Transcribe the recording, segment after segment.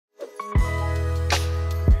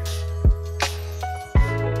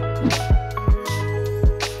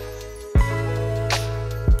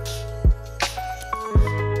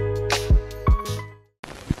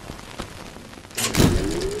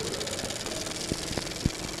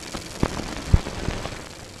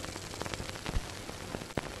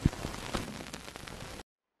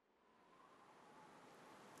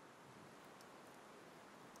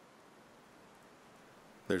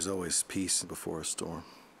There's always peace before a storm,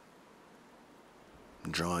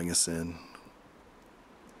 drawing us in,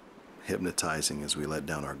 hypnotizing as we let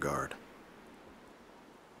down our guard.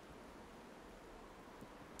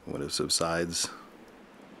 When it subsides,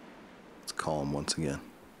 it's calm once again.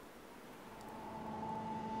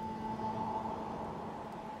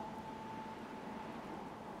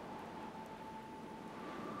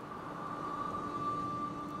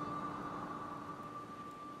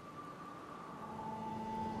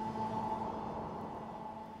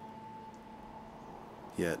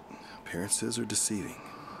 Yet, appearances are deceiving.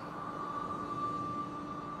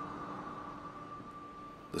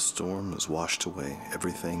 The storm has washed away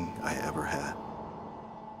everything I ever had,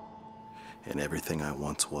 and everything I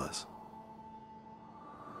once was.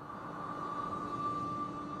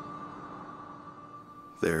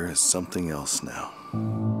 There is something else now.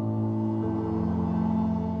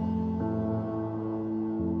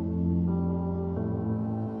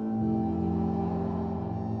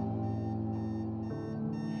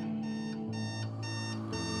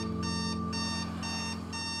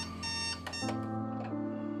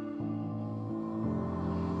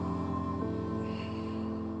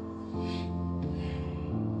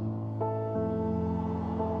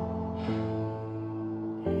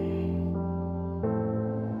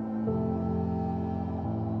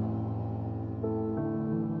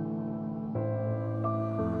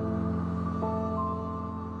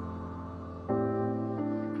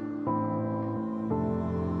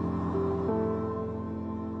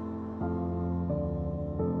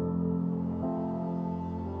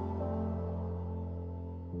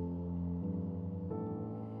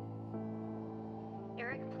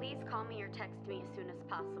 Please call me or text me as soon as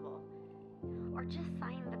possible. Or just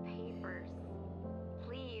sign the papers.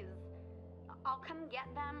 Please. I'll come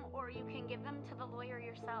get them, or you can give them to the lawyer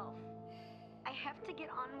yourself. I have to get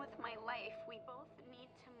on with my life. We both need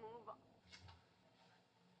to move on.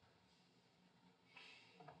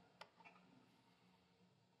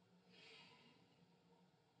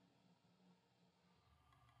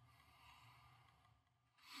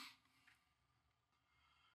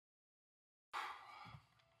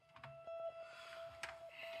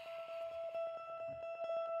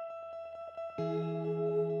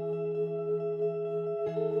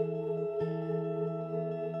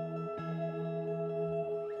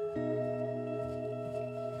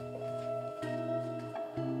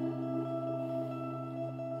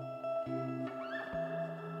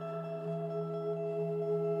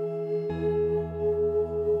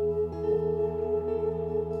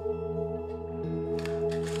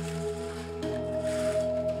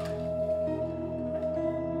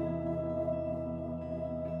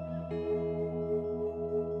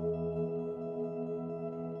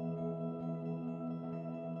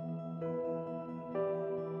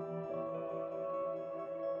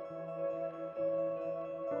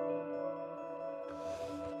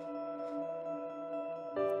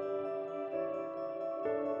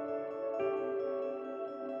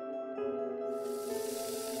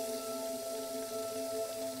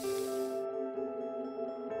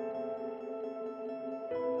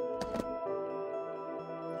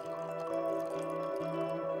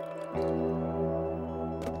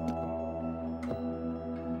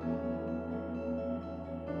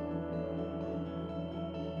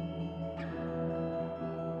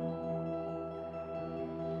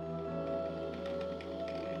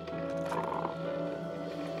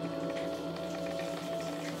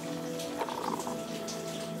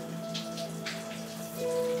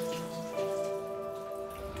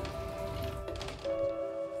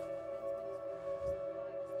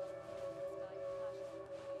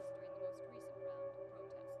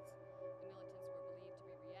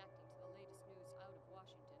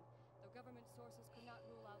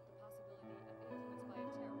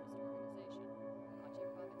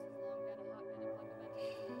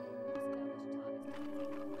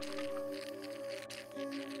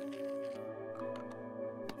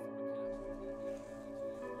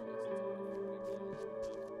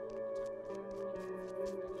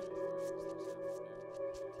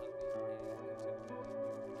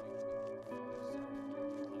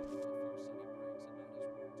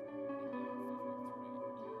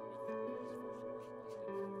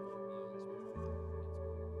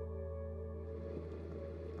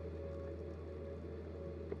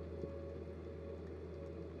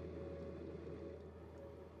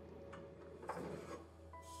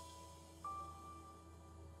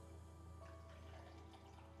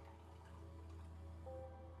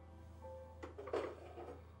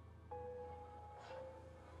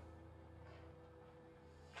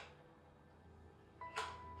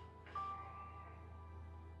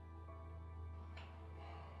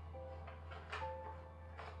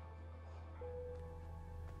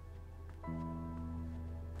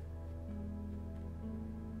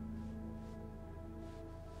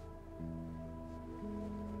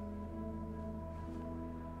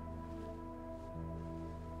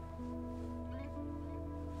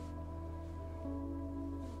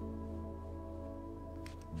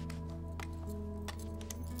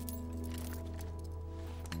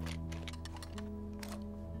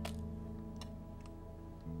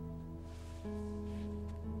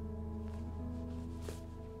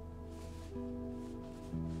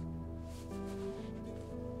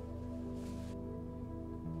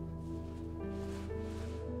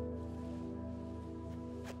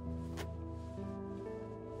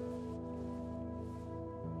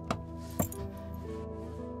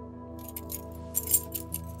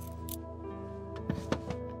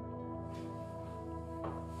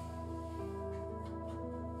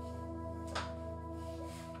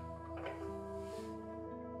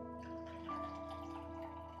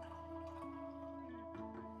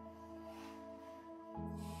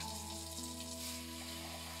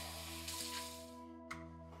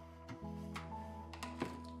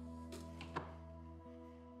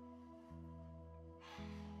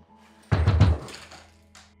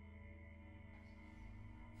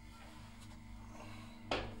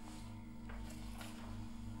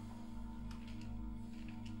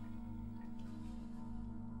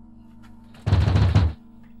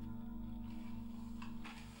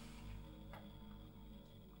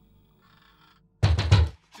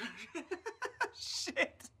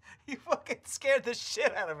 scared the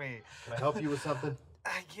shit out of me. Can I help you with something?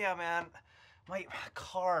 Yeah, man. My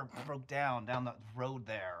car broke down the road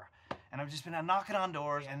there. And I've just been knocking on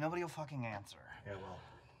doors and nobody will fucking answer. Yeah, well,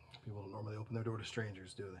 people don't normally open their door to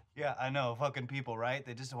strangers, do they? Yeah, I know. Fucking people, right?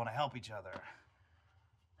 They just don't want to help each other.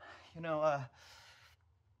 You know,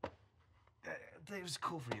 it was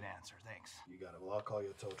cool for you to answer. Thanks. You got it. Well, I'll call you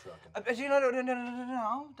a tow truck.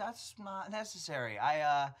 No. That's not necessary.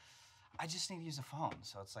 I just need to use a phone.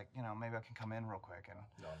 So it's like, you know, maybe I can come in real quick and...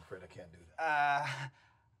 No, I'm afraid I can't do that.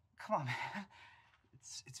 Come on, man.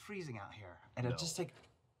 It's freezing out here. And it'll just take...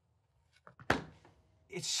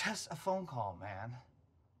 It's just a phone call, man.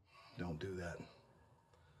 Don't do that.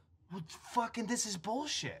 Well, fucking, this is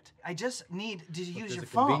bullshit. I just need to use your phone. There's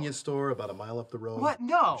a convenience store about a mile up the road. What?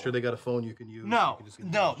 No. I'm sure they got a phone you can use. No. You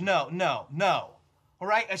can just No. All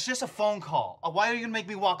right? It's just a phone call. Why are you gonna make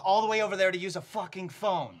me walk all the way over there to use a fucking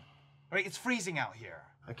phone? All right? It's freezing out here.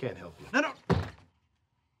 I can't help you. No.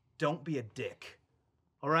 Don't be a dick.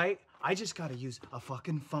 All right? I just gotta use a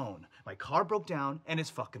fucking phone. My car broke down and it's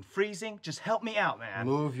fucking freezing. Just help me out, man.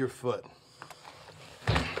 Move your foot.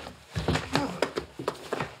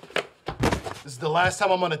 This is the last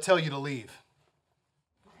time I'm gonna tell you to leave.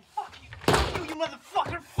 Fuck you, you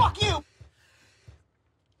motherfucker! Fuck you!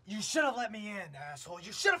 You should have let me in, asshole.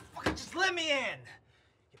 You should have fucking just let me in.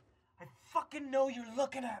 I fucking know you're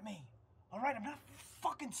looking at me. All right? I'm not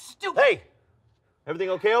fucking stupid. Hey! Everything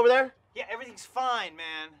okay over there? Yeah, everything's fine,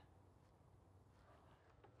 man.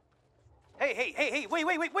 Hey, wait,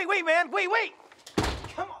 man, wait!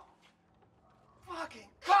 Come on. Fucking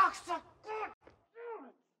cocksucker!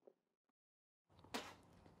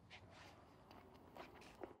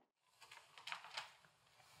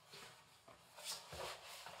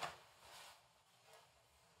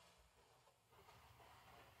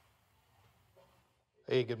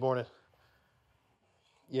 Hey, good morning.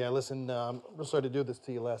 Yeah, listen, I'm real sorry to do this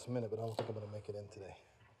to you last minute, but I don't think I'm gonna make it in today.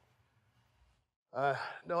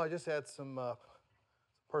 No, I just had some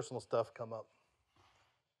personal stuff come up.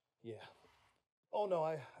 Yeah. Oh, no,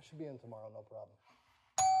 I should be in tomorrow, no problem.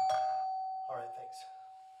 All right, thanks.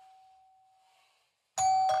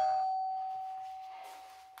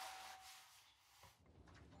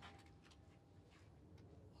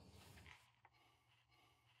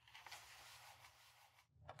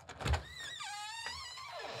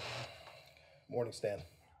 Morning, Stan.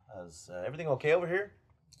 Is everything okay over here?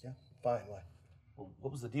 Yeah, fine. Why? Well,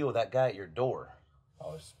 what was the deal with that guy at your door?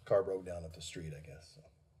 Oh, his car broke down up the street, I guess. So.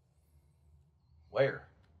 Where?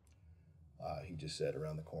 He just said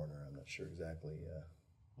around the corner. I'm not sure exactly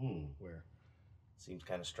where. Seems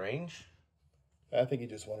kind of strange. I think he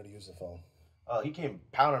just wanted to use the phone. He came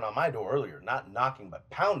pounding on my door earlier. Not knocking, but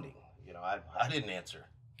pounding. You know, I didn't answer.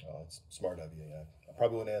 Oh, it's smart of you. Yeah. I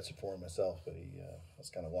probably wouldn't answer for him myself, but he was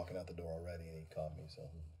kind of walking out the door already, and he caught me, so.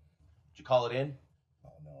 Did you call it in?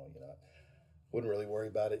 Oh, no, wouldn't really worry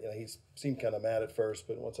about it. He seemed kind of mad at first,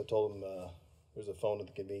 but once I told him there's a phone at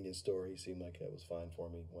the convenience store, he seemed like it was fine for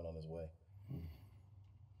me, went on his way.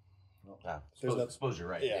 Well, suppose you're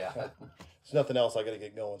right, yeah. There's nothing else. I got to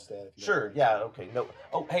get going, Stan. Sure, yeah, okay. No.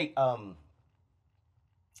 Oh, hey,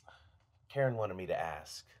 Karen wanted me to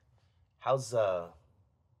ask, how's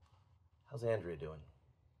Andrea doing?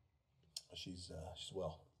 She's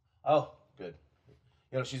well. Oh, good.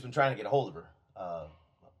 You know, she's been trying to get a hold of her.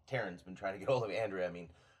 Karen's been trying to get a hold of Andrea. I mean,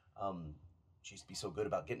 she used to be so good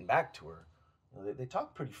about getting back to her. You know, they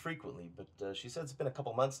talk pretty frequently, but she said it's been a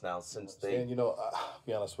couple months now since they... Stan, I'll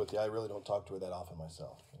be honest with you, I really don't talk to her that often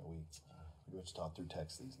myself. We just talk through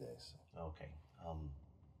text these days. So. Okay. I'm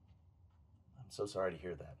so sorry to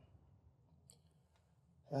hear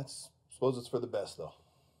that. Suppose it's for the best, though.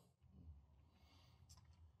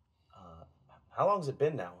 How long has it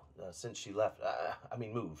been now since she left?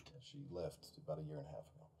 Moved. She left about a year and a half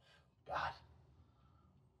ago. God.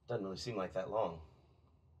 Doesn't really seem like that long.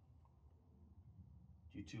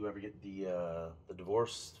 Do you two ever get the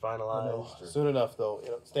divorce finalized? No, soon enough, though.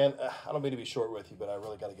 Stan, I don't mean to be short with you, but I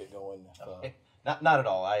really got to get going. Okay. Not at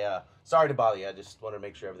all. Sorry to bother you. I just wanted to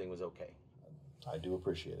make sure everything was okay. I do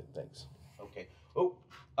appreciate it. Thanks. Okay. Oh,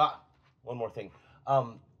 one more thing.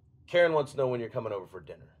 Karen wants to know when you're coming over for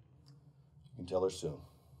dinner. You can tell her soon.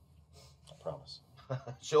 I promise.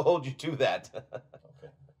 She'll hold you to that.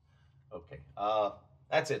 Okay. Okay.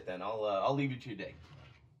 That's it then. I'll leave you to your day.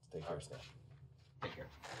 Take care, Stan. Take care.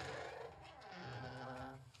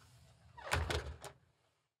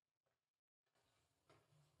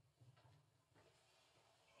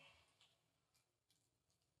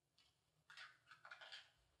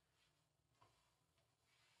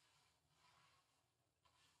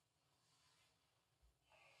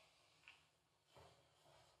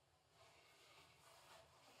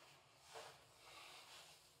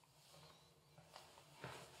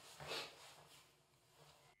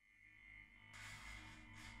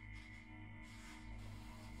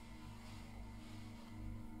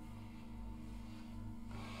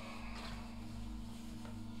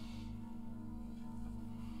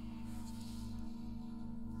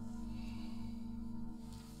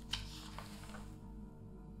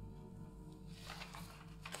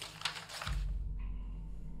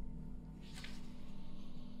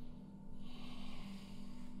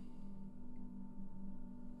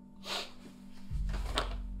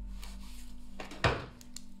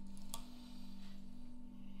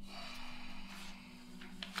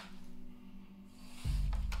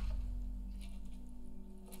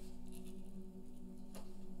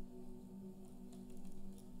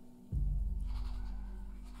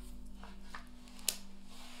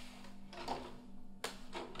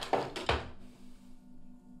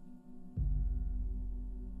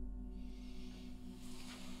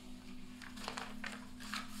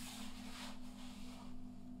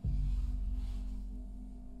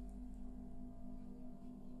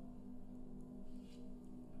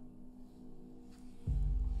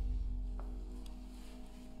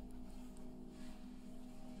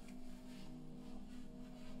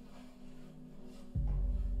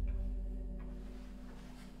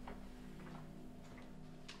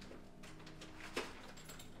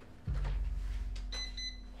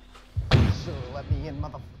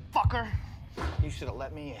 should have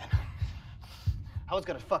let me in. I was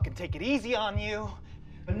gonna fucking take it easy on you,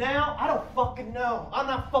 but now I don't fucking know. I'm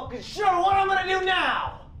not fucking sure what I'm gonna do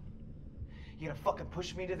now. You gonna fucking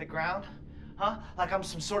push me to the ground? Huh? Like I'm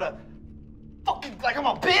some sort of fucking, like I'm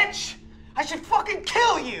a bitch? I should fucking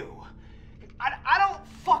kill you. I don't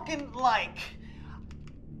fucking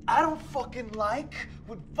like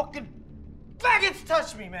when fucking faggots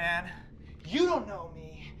touch me, man. You don't know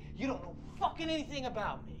me. You don't know fucking anything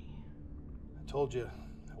about me. I told you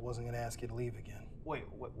I wasn't gonna ask you to leave again. Wait,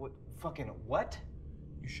 what, fucking what?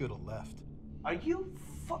 You should have left. Are you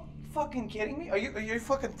fucking kidding me? Are you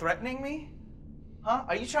fucking threatening me? Huh?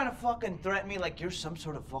 Are you trying to fucking threaten me like you're some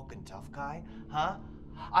sort of fucking tough guy? Huh?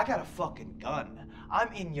 I got a fucking gun.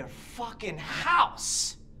 I'm in your fucking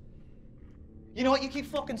house. You know what? You keep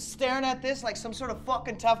fucking staring at this like some sort of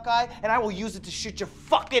fucking tough guy, and I will use it to shoot your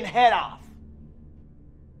fucking head off.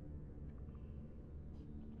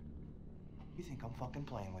 You think I'm fucking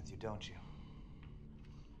playing with you, don't you?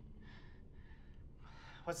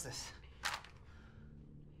 What's this?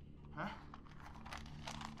 Huh?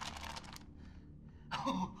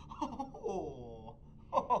 Oh.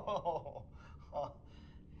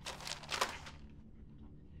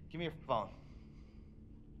 Give me your phone.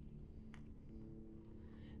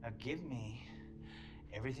 Now give me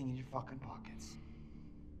everything in your fucking pockets.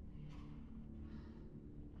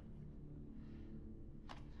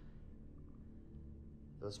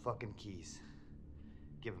 Those fucking keys.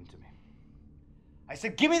 Give them to me. I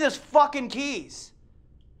said, give me those fucking keys.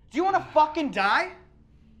 Do you want to fucking die?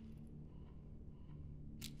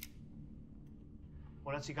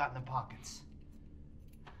 What else you got in the pockets?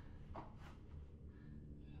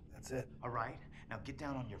 That's it. All right, now get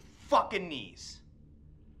down on your fucking knees.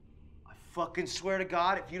 I fucking swear to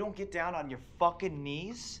God, if you don't get down on your fucking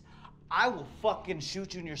knees, I will fucking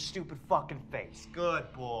shoot you in your stupid fucking face.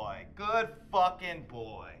 Good boy. Good fucking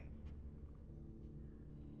boy.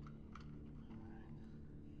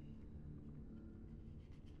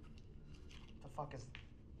 What the fuck is...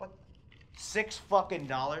 What? $6 fucking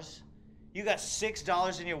dollars? You got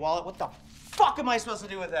 $6 in your wallet? What the fuck am I supposed to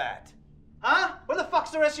do with that? Huh? Where the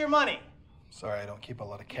fuck's the rest of your money? Sorry, I don't keep a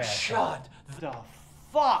lot of cash. Shut the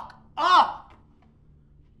fuck up!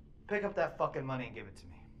 Pick up that fucking money and give it to me.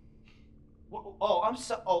 I'm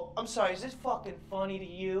sorry. Is this fucking funny to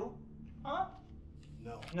you? Huh?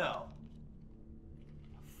 No. No.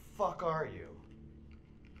 The fuck are you?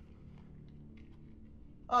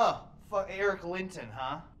 Oh, fuck Eric Linton,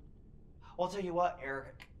 huh? Well, I'll tell you what,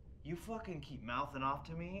 Eric. You fucking keep mouthing off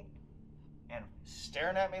to me and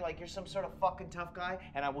staring at me like you're some sort of fucking tough guy,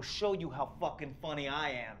 and I will show you how fucking funny I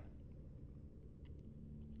am.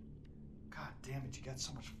 God damn it, you got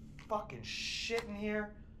so much fucking shit in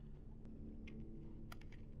here.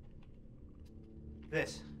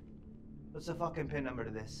 This. What's the fucking PIN number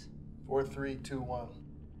to this? 4321.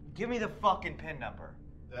 Give me the fucking PIN number.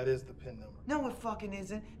 That is the PIN number. No, it fucking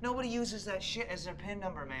isn't. Nobody uses that shit as their PIN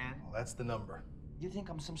number, man. Well, that's the number. You think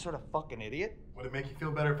I'm some sort of fucking idiot? Would it make you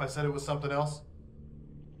feel better if I said it was something else?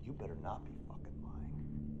 You better not be fucking lying.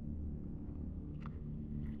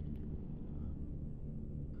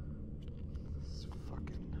 This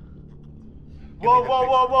fucking...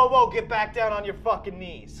 Whoa, get back down on your fucking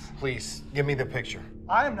knees. Please, give me the picture.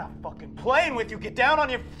 I am not fucking playing with you. Get down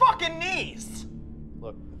on your fucking knees.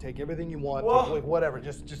 Look, take everything you want, Whoa. whatever,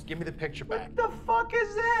 just give me the picture back. What the fuck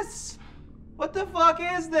is this? What the fuck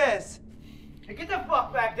is this? Hey, get the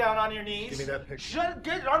fuck back down on your knees. Give me that picture.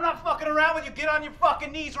 I'm not fucking around with you. Get on your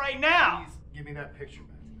fucking knees right now. Please, give me that picture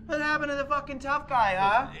back. What happened to the fucking tough guy,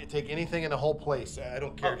 huh? Take anything in the whole place. I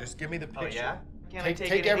don't care. Just give me the picture. Oh, yeah? Can't I Take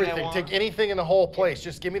take anything I everything. want? Take anything in the whole place.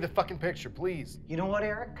 Just give me the fucking picture, please. You know what,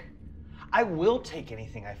 Eric? I will take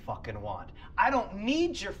anything I fucking want. I don't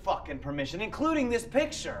need your fucking permission, including this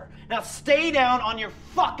picture. Now stay down on your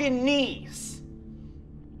fucking knees.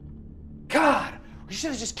 God, you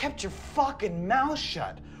should have just kept your fucking mouth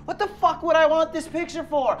shut. What the fuck would I want this picture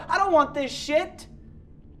for? I don't want this shit.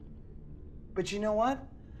 But you know what?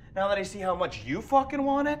 Now that I see how much you fucking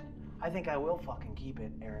want it, I think I will fucking keep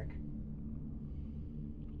it, Eric.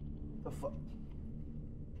 The fuck?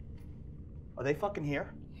 Are they fucking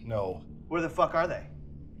here? No. Where the fuck are they?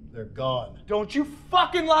 They're gone. Don't you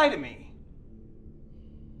fucking lie to me.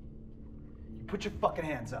 You put your fucking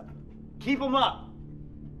hands up. Keep them up.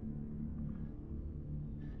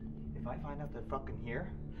 If I find out they're fucking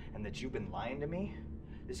here and that you've been lying to me,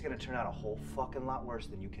 this is gonna turn out a whole fucking lot worse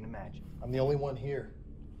than you can imagine. I'm the only one here.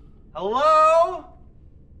 Hello?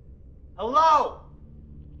 Hello?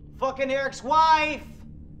 Fucking Eric's wife.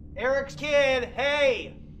 Eric's kid.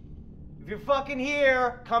 Hey. If you're fucking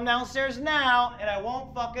here, come downstairs now, and I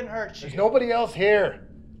won't fucking hurt you. There's nobody else here.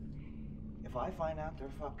 If I find out they're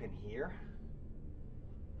fucking here,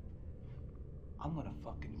 I'm gonna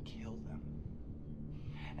fucking kill them.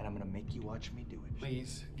 And I'm gonna make you watch me do it.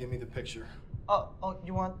 Please, give me the picture. Oh,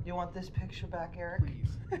 you want this picture back, Eric?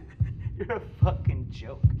 Please. You're a fucking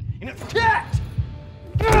joke. You know, cat!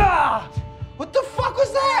 Ah! What the fuck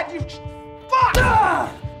was that? You fuck!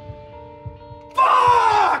 Ah!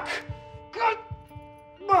 Fuck! God,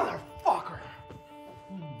 motherfucker!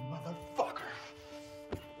 Motherfucker!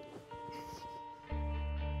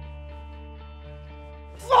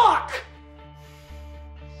 Fuck!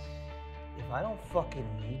 If I don't fucking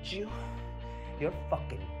need you, you're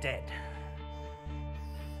fucking dead.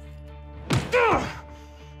 Ugh!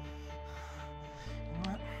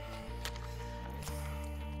 What?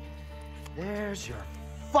 There's your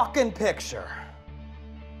fucking picture.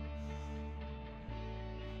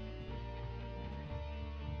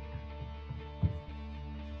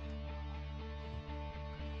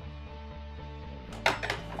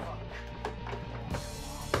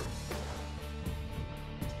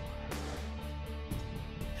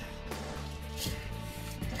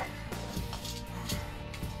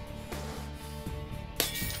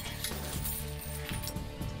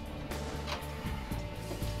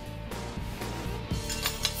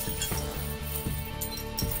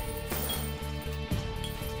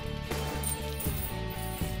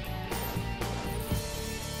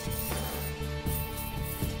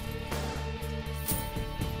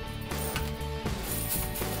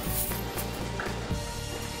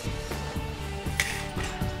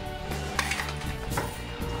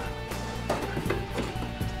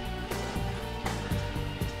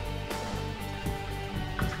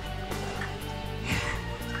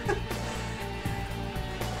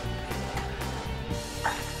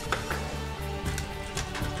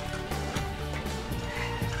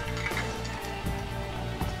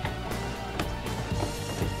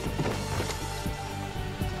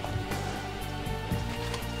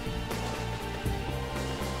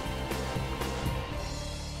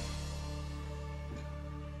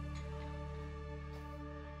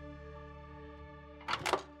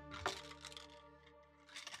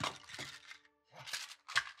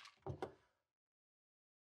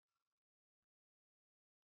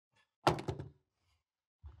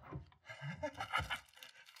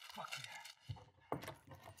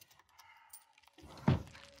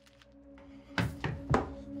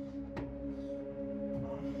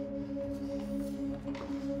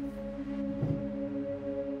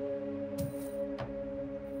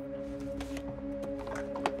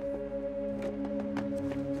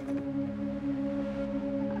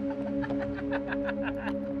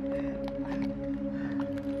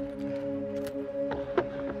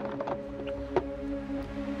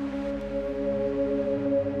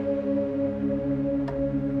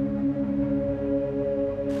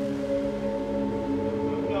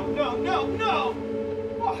 No!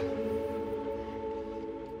 Oh.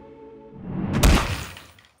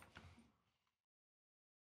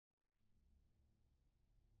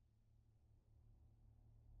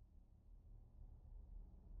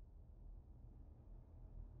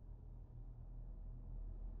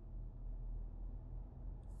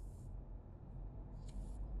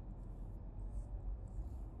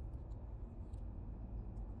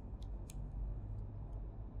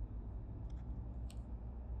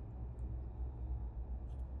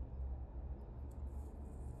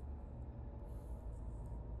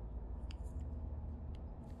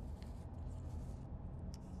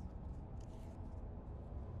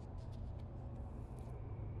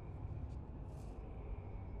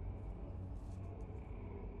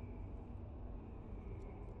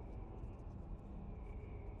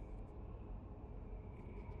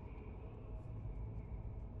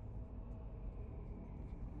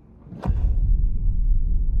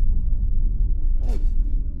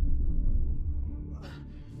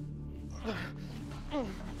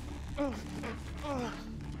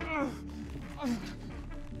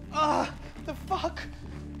 The fuck?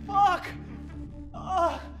 Fuck!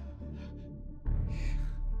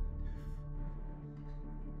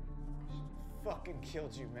 Fucking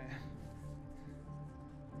killed you, man.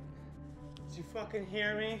 Did you fucking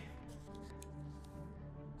hear me?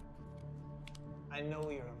 I know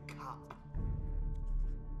you're a cop.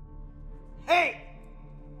 Hey!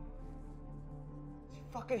 Did you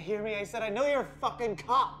fucking hear me? I said I know you're a fucking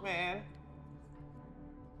cop, man.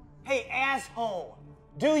 Hey, asshole!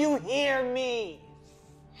 Do you hear me?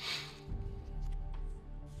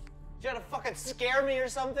 You trying to fucking scare me or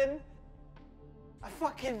something? I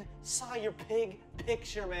fucking saw your pig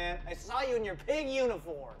picture, man. I saw you in your pig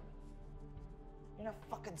uniform. You're not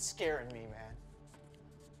fucking scaring me, man.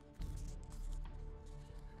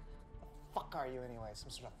 The fuck are you anyway?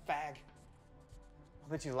 Some sort of fag? I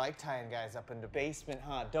bet you like tying guys up in the basement,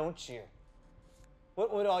 huh? Don't you?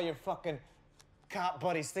 What would all your fucking cop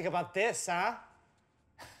buddies think about this, huh?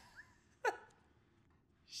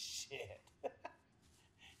 Shit.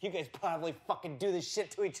 You guys probably fucking do this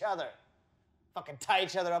shit to each other. Fucking tie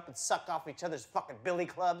each other up and suck off each other's fucking billy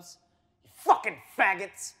clubs. You fucking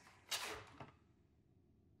faggots.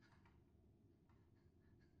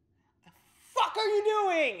 The fuck are you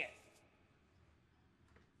doing?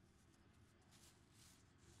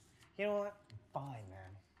 You know what? Fine, man.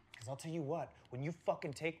 Because I'll tell you what, when you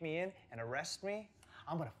fucking take me in and arrest me,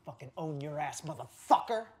 I'm gonna fucking own your ass,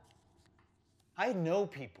 motherfucker. I know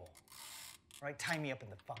people, right? Tie me up in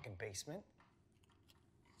the fucking basement.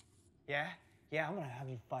 Yeah? Yeah, I'm gonna have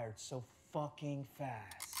you fired so fucking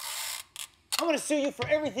fast. I'm gonna sue you for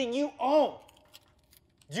everything you own.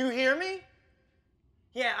 Do you hear me?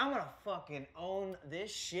 Yeah, I'm gonna fucking own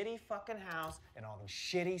this shitty fucking house and all the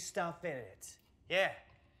shitty stuff in it. Yeah.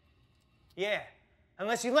 Yeah.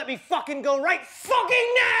 Unless you let me fucking go right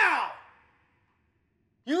fucking now!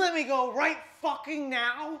 You let me go right fucking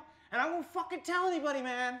now, and I won't fucking tell anybody,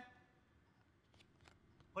 man.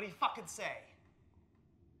 What do you fucking say?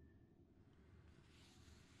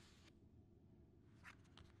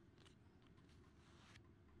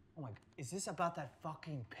 Oh my, is this about that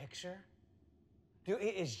fucking picture? Dude,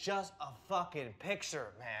 it is just a fucking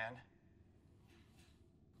picture, man.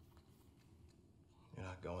 You're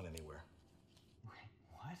not going anywhere. Wait,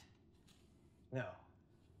 what? No.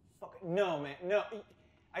 Fucking, no, man, no.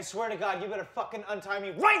 I swear to God, you better fucking untie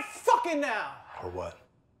me right fucking now! Or what?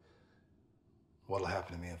 What'll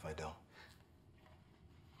happen to me if I don't?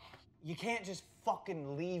 You can't just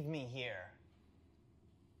fucking leave me here.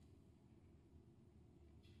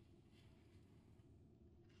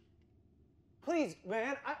 Please,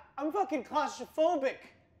 man, I'm fucking claustrophobic.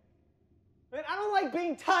 Man, I don't like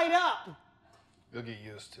being tied up. You'll get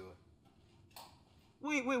used to it.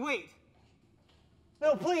 Wait.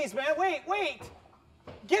 No, please, man, wait.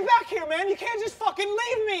 Get back here, man. You can't just fucking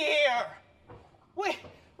leave me here. Wait,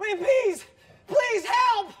 please. Please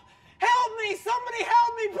help. Help me. Somebody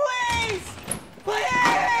help me, please.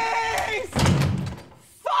 Please.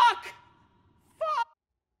 Fuck.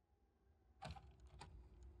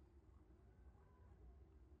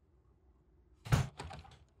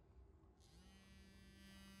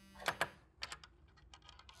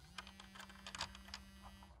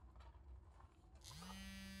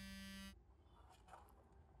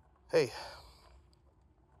 Hey.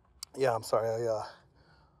 Yeah, I'm sorry. I was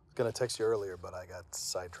gonna text you earlier, but I got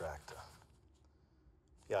sidetracked.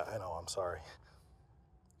 Yeah, I know. I'm sorry.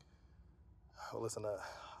 Well, listen, I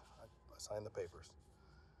signed the papers.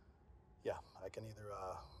 Yeah, I can either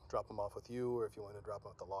drop them off with you, or if you want to drop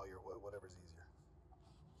them with the lawyer, whatever's easier.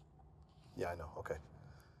 Yeah, I know. Okay.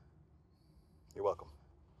 You're welcome.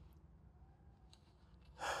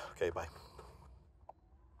 Okay, bye.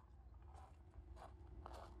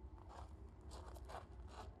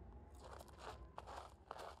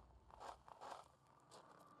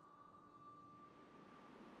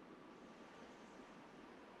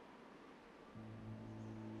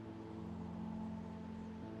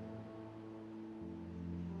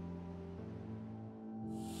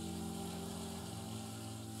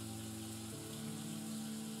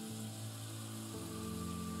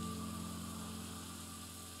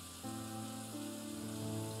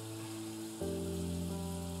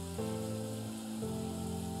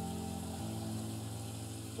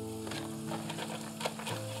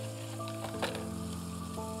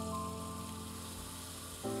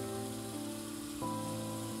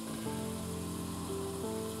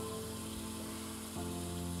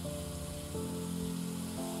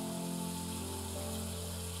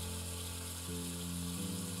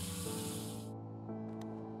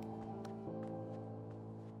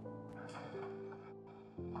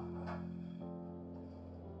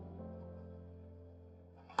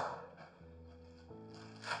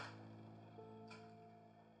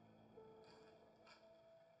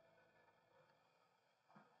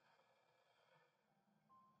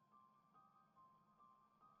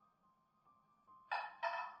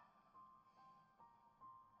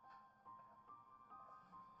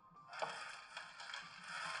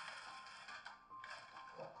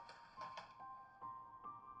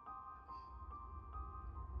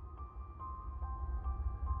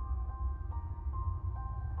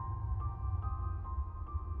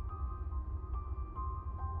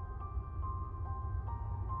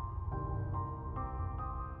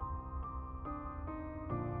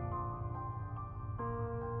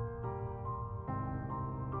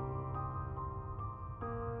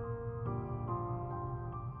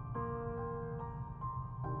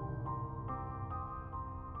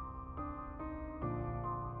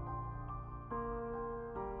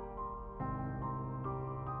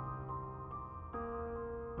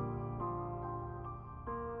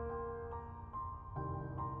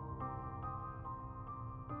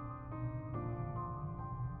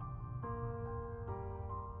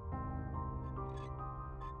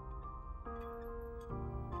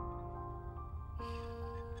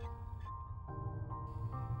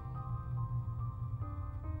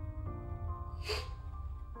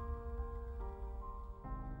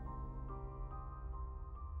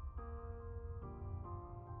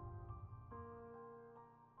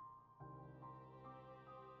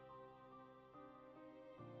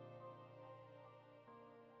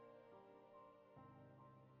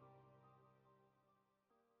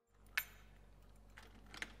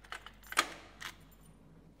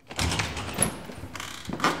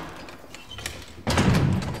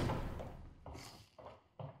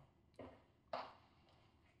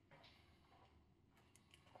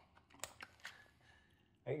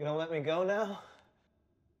 Are you gonna let me go now?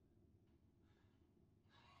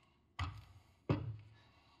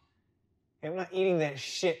 Hey, I'm not eating that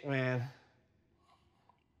shit, man.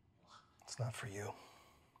 It's not for you.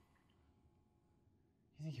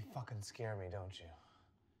 You think you fucking scare me, don't you?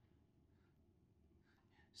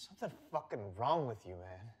 Something fucking wrong with you,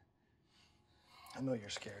 man. I know you're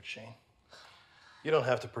scared, Shane. You don't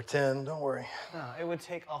have to pretend, don't worry. No, it would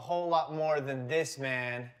take a whole lot more than this,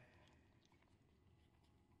 man.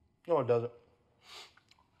 No, it doesn't.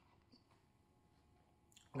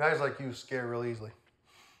 Guys like you scare real easily.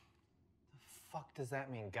 The fuck does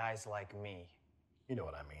that mean, guys like me? You know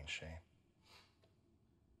what I mean, Shane.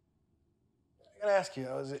 I gotta ask you,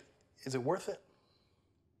 is it worth it?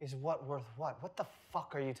 Is what worth what? What the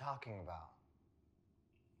fuck are you talking about?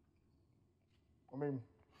 I mean,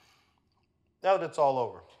 now that it's all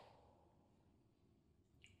over,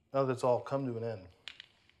 now that it's all come to an end,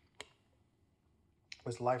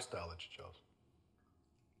 this lifestyle that you chose,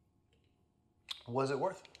 was it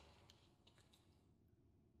worth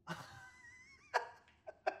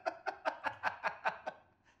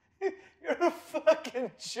it? You're a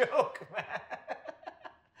fucking joke, man.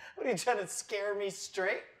 What, are you trying to scare me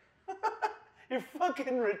straight? You're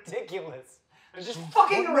fucking ridiculous. Just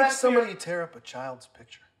fucking What makes somebody tear up a child's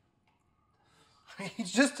picture? I mean,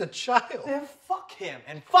 he's just a child. Then fuck him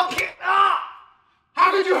and fuck it. Ah!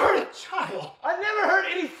 How could you hurt a child? I've never hurt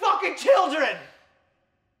any fucking children.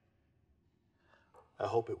 I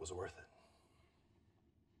hope it was worth it.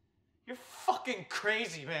 You're fucking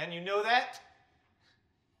crazy, man. You know that?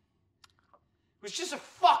 It was just a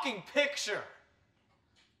fucking picture.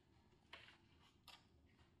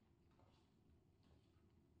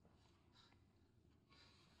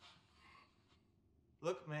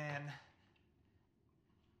 Look, man.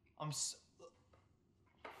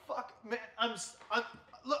 Fuck, man.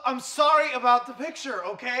 Look, I'm sorry about the picture,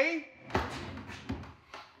 okay?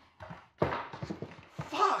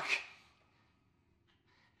 Fuck.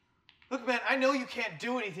 Look, man, I know you can't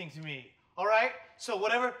do anything to me, all right? So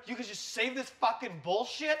whatever, you can just save this fucking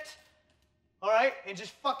bullshit, all right? And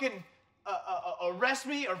just fucking arrest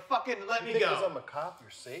me or fucking let me go. Because I'm a cop,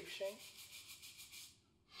 you're safe, Shane?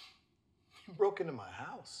 You broke into my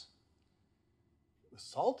house. You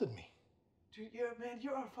assaulted me. Dude, you're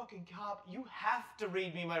a fucking cop. You have to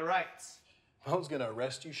read me my rights. If I was gonna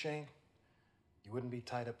arrest you, Shane, you wouldn't be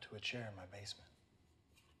tied up to a chair in my basement.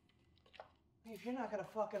 If you're not gonna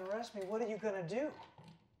fucking arrest me, what are you gonna do?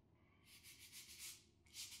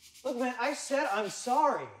 Look, man, I said I'm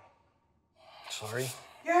sorry. Sorry?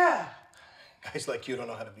 Yeah. Guys like you don't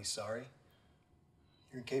know how to be sorry.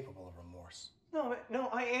 You're incapable of remorse. No,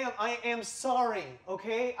 I am sorry,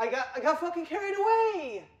 okay? I got fucking carried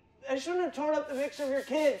away. I shouldn't have torn up the picture of your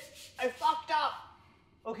kids. I fucked up,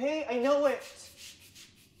 okay? I know it.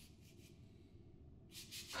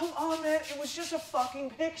 Come on, man, it was just a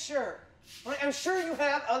fucking picture. Right? I'm sure you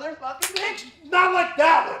have other fucking pictures. Not like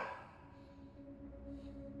that one!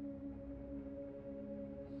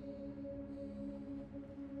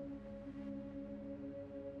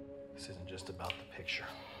 This isn't just about the picture.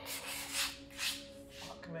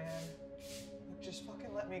 Fuck, man. Look, just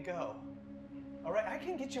fucking let me go. All right, I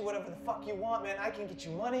can get you whatever the fuck you want, man. I can get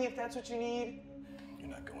you money if that's what you need. You're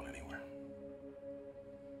not going anywhere.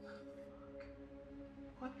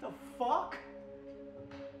 What the fuck?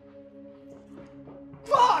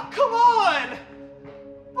 Fuck, come on!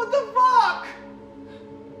 What the fuck?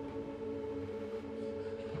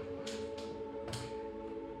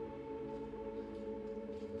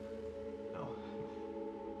 No.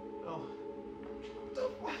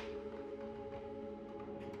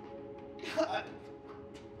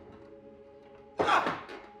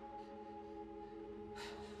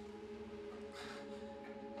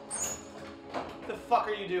 What the fuck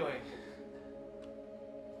are you doing?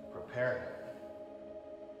 Preparing.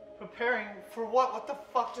 Preparing for what? What the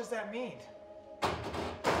fuck does that mean? I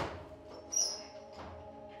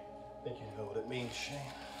think you know what it means,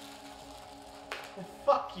 Shane. Well,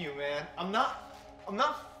 fuck you, man. I'm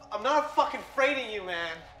not fucking afraid of you,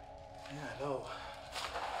 man. Yeah, I know.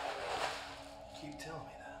 Keep telling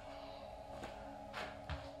me that.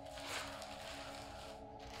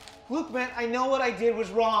 Look, man, I know what I did was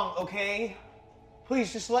wrong, okay?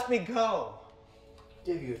 Please, just let me go.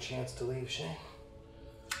 Gave you a chance to leave, Shane.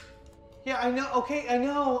 Yeah, I know, okay, I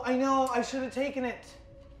know. I should have taken it.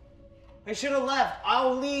 I should have left.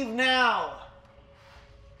 I'll leave now.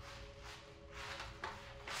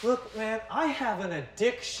 Look, man, I have an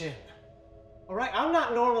addiction. All right, I'm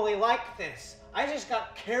not normally like this. I just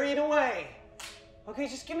got carried away. Okay,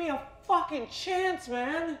 just give me a fucking chance,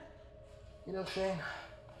 man. You know, Shane,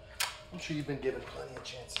 I'm sure you've been given plenty of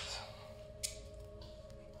chances.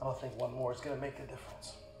 I don't think one more is gonna make a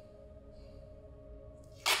difference.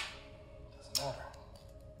 Doesn't matter.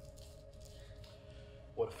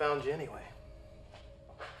 Would have found you anyway.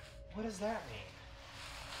 What does that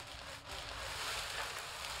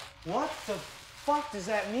mean? What the fuck does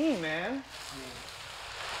that mean, man?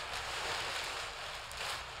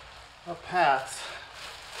 Our paths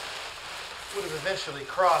would have eventually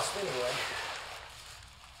crossed anyway.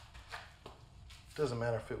 Doesn't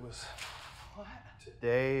matter if it was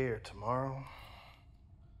today or tomorrow.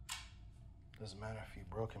 Doesn't matter if you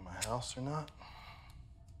broke in my house or not.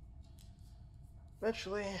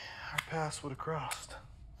 Eventually, our paths would have crossed.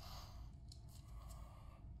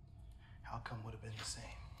 Outcome would have been the same.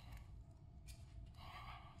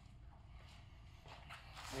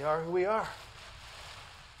 We are who we are.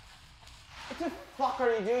 What the fuck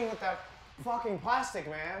are you doing with that fucking plastic,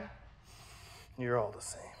 man? You're all the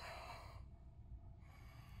same.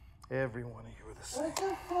 Every one of you are the same. What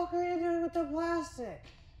the fuck are you doing with the plastic?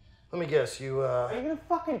 Let me guess, you, Are you gonna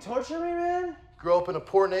fucking torture me, man? grew up in a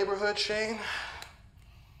poor neighborhood, Shane?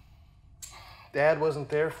 Dad wasn't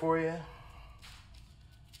there for you?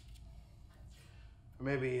 Or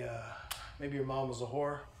maybe your mom was a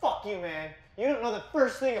whore? Fuck you, man. You don't know the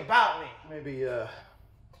first thing about me. Maybe, I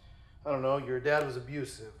don't know, your dad was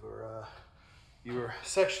abusive, or, you were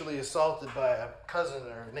sexually assaulted by a cousin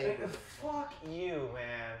or a neighbor. Fuck you,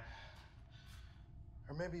 man.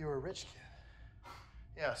 Or maybe you were a rich kid.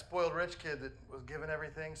 Yeah, a spoiled rich kid that was given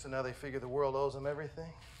everything, so now they figure the world owes them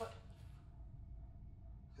everything. What?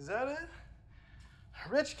 Is that it? A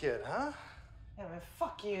rich kid, huh? Yeah, man,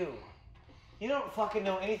 fuck you. You don't fucking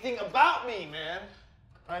know anything about me, man.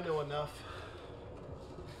 I know enough.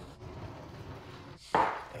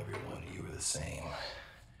 Every one of you are the same.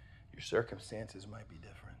 Your circumstances might be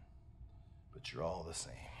different, but you're all the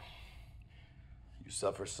same. You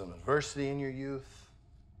suffer some adversity in your youth,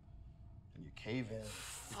 and you cave in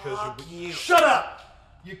because Fuck you're weak. you. Shut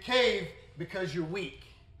up! You cave because you're weak.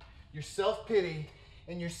 Your self-pity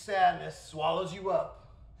and your sadness swallows you up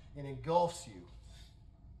and engulfs you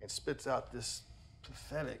and spits out this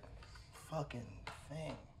pathetic fucking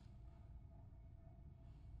thing.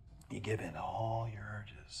 You give in to all your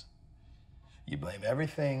urges. You blame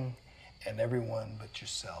everything and everyone but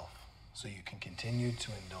yourself so you can continue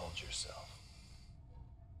to indulge yourself.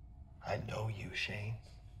 I know you, Shane.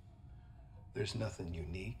 There's nothing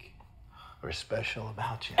unique or special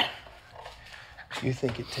about you. You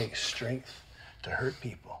think it takes strength to hurt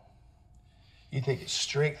people. You think it's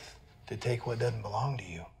strength to take what doesn't belong to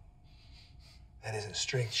you. That isn't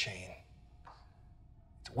strength, Shane.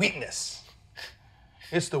 It's weakness.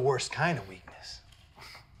 It's the worst kind of weakness.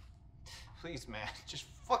 Please, man, just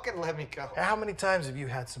fucking let me go. How many times have you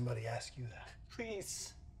had somebody ask you that?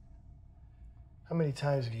 Please. How many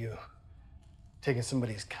times have you taken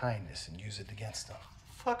somebody's kindness and used it against them?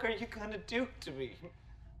 Fuck are you gonna do to me?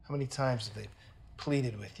 How many times have they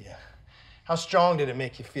pleaded with you? How strong did it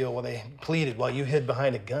make you feel when they pleaded while you hid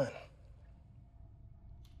behind a gun?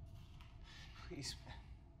 Please, man.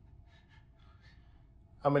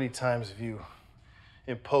 How many times have you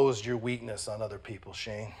imposed your weakness on other people,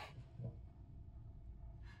 Shane?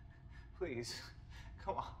 Please.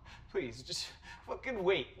 Come on. Please, just fucking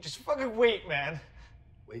wait. Just fucking wait, man.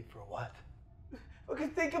 Wait for what? Fucking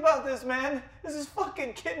think about this, man. This is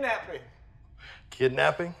fucking kidnapping.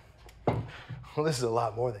 Kidnapping? Well, this is a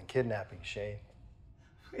lot more than kidnapping, Shane.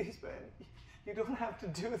 Please, man. You don't have to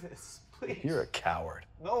do this. Please. You're a coward.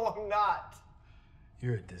 No, I'm not.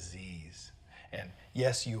 You're a disease. And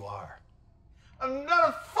yes, you are. I'm not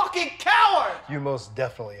a fucking coward! You most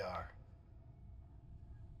definitely are.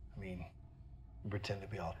 I mean, you pretend to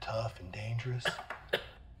be all tough and dangerous.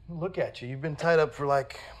 Look at you. You've been tied up for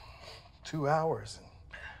like 2 hours and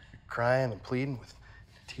you're crying and pleading with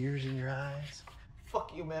tears in your eyes.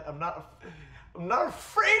 Fuck you, man. I'm not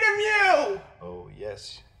afraid of you! Oh,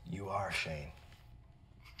 yes, you are, Shane.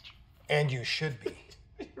 And you should be.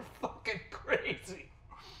 You're fucking crazy.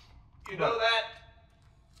 You know that?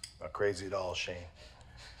 Not crazy at all, Shane.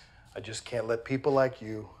 I just can't let people like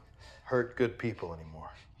you hurt good people anymore.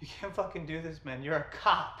 You can't fucking do this, man. You're a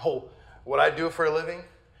cop. Oh, what I do for a living,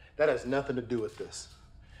 that has nothing to do with this.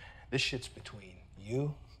 This shit's between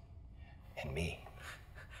you and me.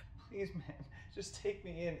 Please, man. Just take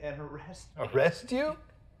me in and arrest me. Arrest you?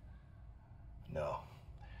 No.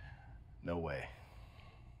 No way.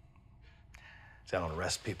 See, I don't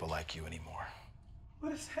arrest people like you anymore.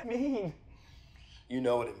 What does that mean? You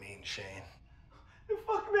know what it means, Shane.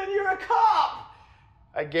 Fuck, man, you're a cop!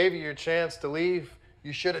 I gave you your chance to leave.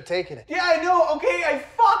 You should have taken it. Yeah, I know, okay? I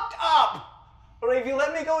fucked up! Or if you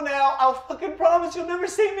let me go now, I'll fucking promise you'll never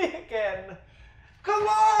see me again. Come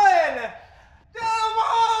on! Come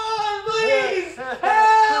on, please!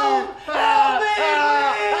 Help! Help me,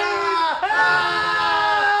 please! Help!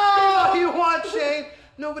 All you want, Shane.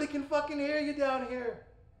 Nobody can fucking hear you down here.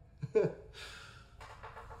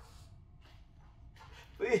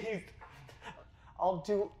 Please. I'll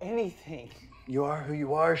do anything. You are who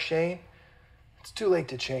you are, Shane. It's too late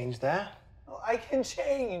to change that. Oh, I can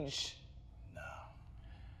change. No.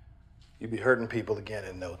 You'd be hurting people again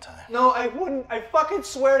in no time. No, I wouldn't. I fucking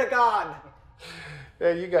swear to God.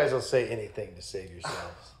 Man, you guys will say anything to save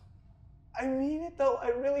yourselves. I mean it, though. I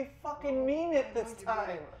really fucking mean it this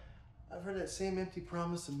time. I've heard that same empty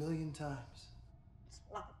promise a million times. It's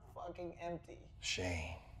not fucking empty.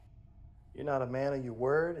 Shane, you're not a man of your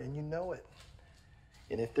word, and you know it.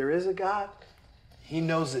 And if there is a God, he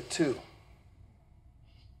knows it too.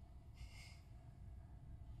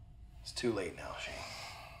 It's too late now, Shane.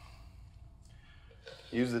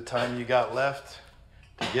 Use the time you got left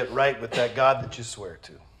to get right with that God that you swear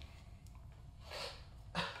to.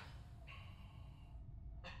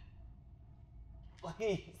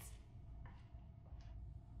 Please.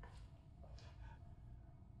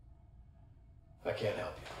 I can't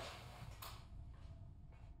help you.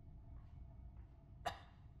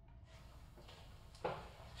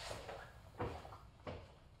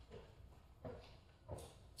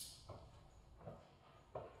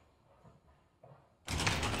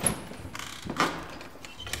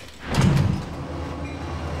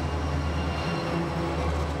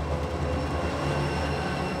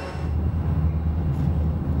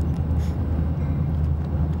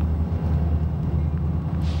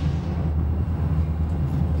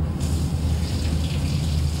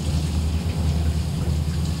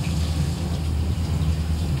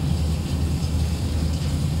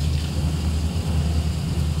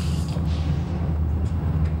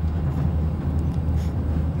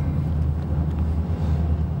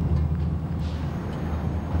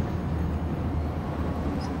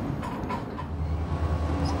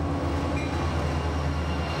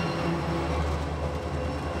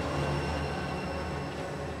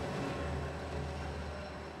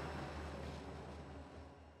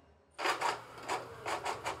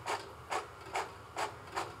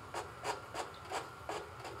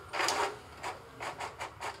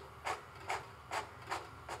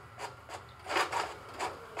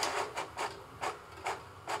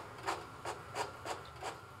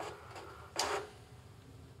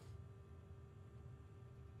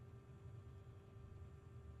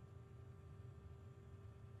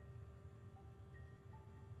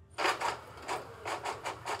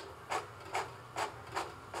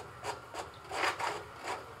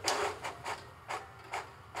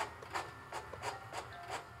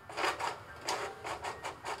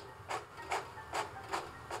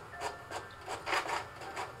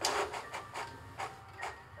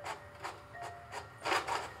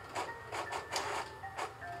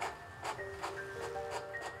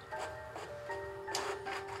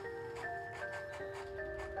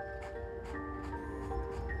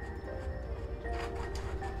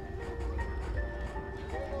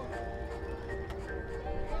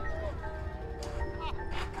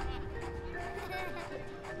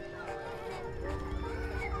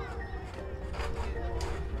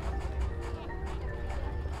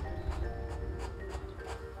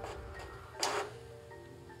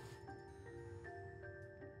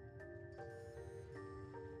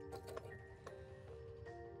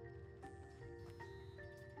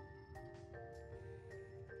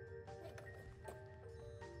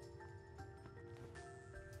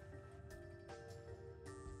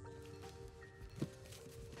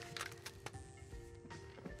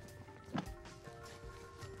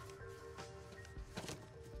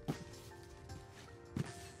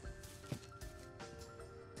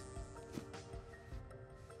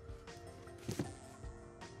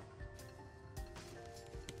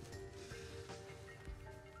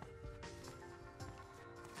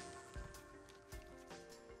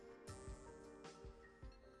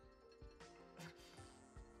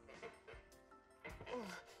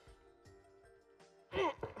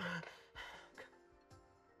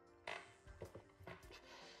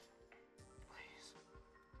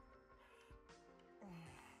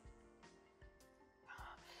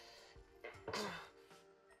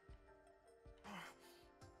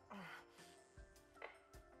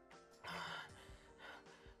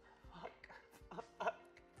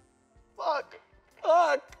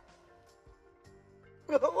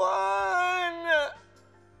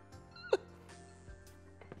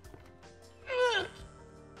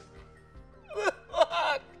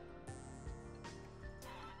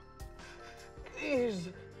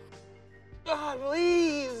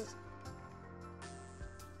 please.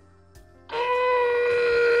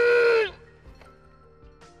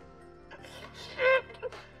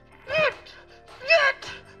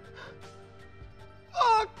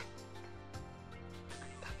 Fuck.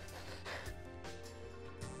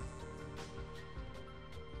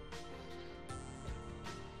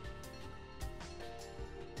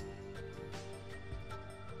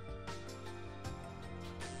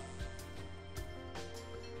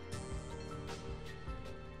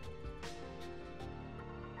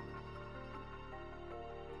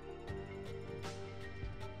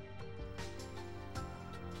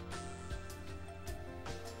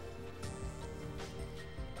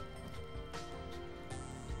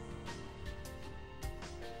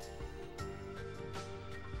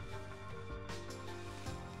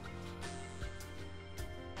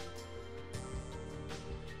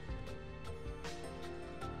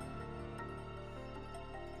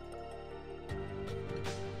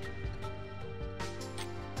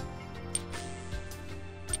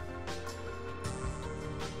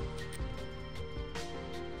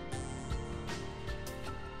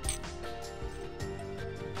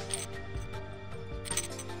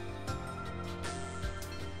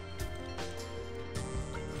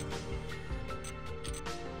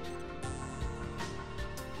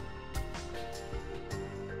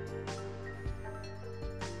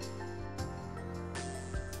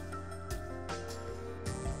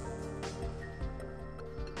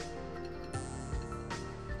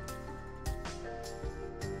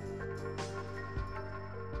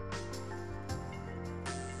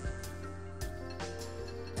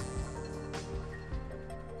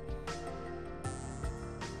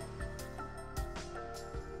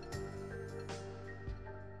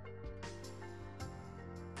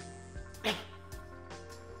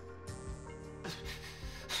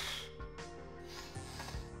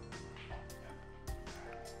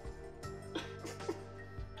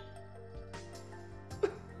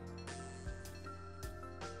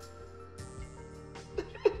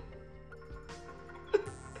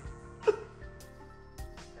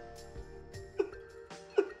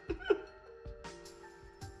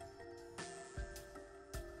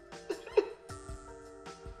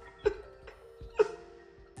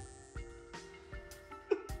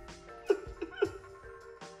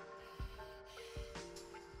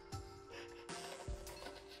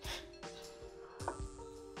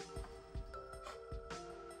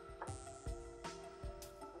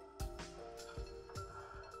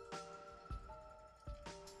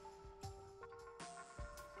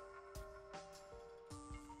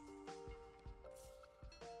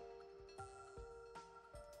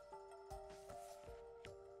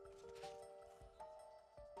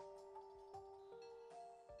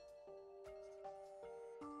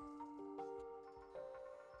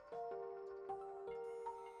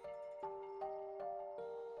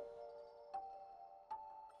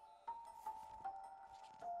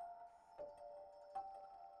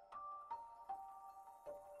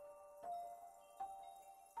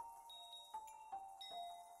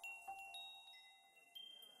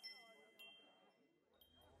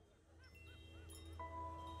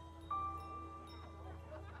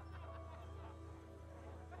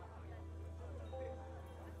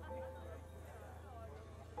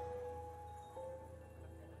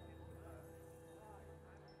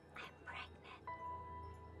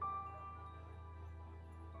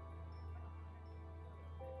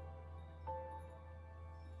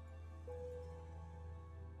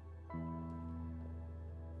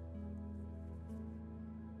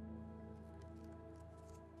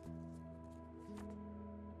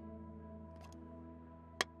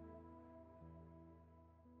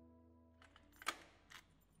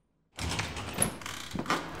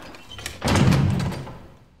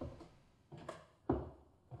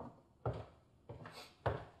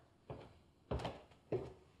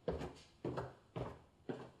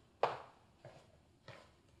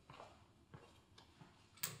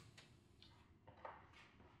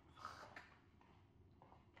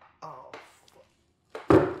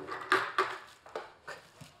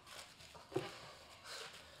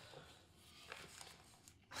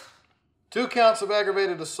 Two counts of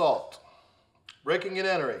aggravated assault, breaking and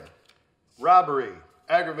entering, robbery,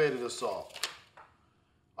 aggravated assault,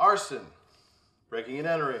 arson, breaking and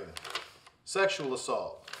entering, sexual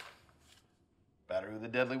assault, battery with a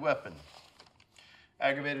deadly weapon,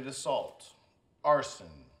 aggravated assault, arson,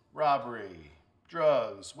 robbery,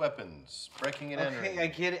 drugs, weapons, breaking and entering. Okay, I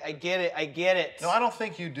get it. No, I don't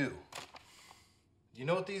think you do. You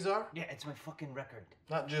know what these are? Yeah, it's my fucking record.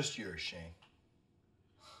 Not just yours, Shane.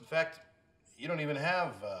 In fact, you don't even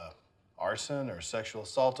have arson or sexual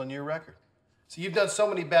assault on your record. So you've done so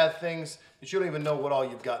many bad things that you don't even know what all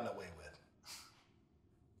you've gotten away with.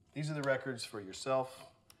 These are the records for yourself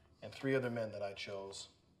and 3 other men that I chose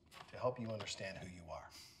to help you understand who you are.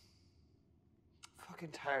 I'm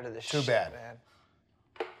fucking tired of this Too shit, bad. man.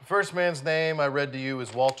 The first man's name I read to you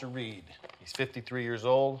is Walter Reed. He's 53 years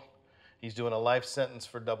old. He's doing a life sentence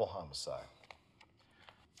for double homicide.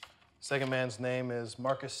 Second man's name is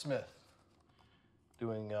Marcus Smith,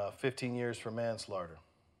 doing 15 years for manslaughter.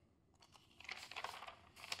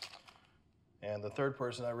 And the third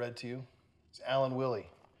person I read to you is Alan Willie.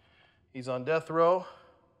 He's on death row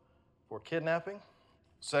for kidnapping,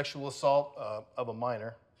 sexual assault of a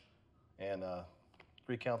minor, and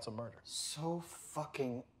 3 counts of murder. So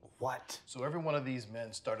fucking what? So every one of these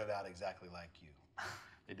men started out exactly like you.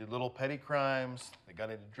 They did little petty crimes, they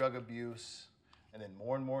got into drug abuse, and then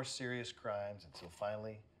more and more serious crimes until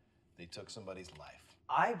finally they took somebody's life.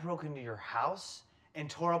 I broke into your house and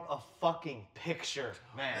tore up a fucking picture,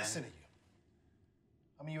 man. Listen to you.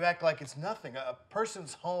 I mean, you act like it's nothing. A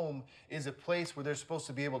person's home is a place where they're supposed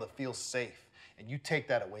to be able to feel safe, and you take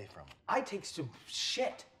that away from them. I take some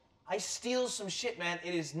shit. I steal some shit, man.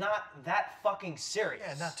 It is not that fucking serious.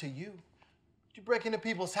 Yeah, not to you. You break into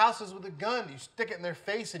people's houses with a gun, you stick it in their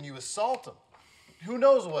face, and you assault them. Who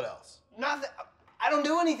knows what else? Not that. I don't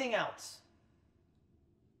do anything else.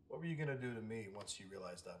 What were you gonna do to me once you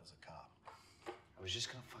realized I was a cop? I was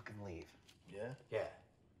just gonna fucking leave. Yeah? Yeah.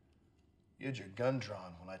 You had your gun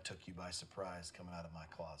drawn when I took you by surprise coming out of my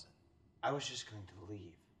closet. I was just going to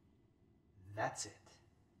leave. That's it.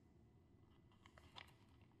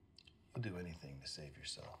 You'll do anything to save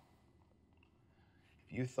yourself.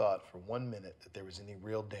 If you thought for 1 minute that there was any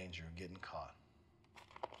real danger of getting caught,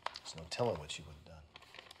 there's no telling what you would have done.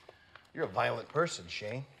 You're a violent person,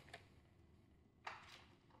 Shane.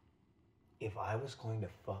 If I was going to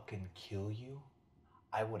fucking kill you,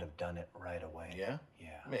 I would have done it right away. Yeah?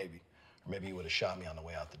 Yeah. Maybe. Or maybe you would have shot me on the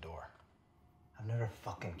way out the door. I've never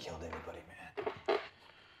fucking killed anybody, man.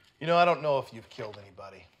 You know, I don't know if you've killed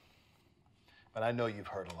anybody, but I know you've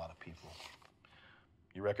hurt a lot of people.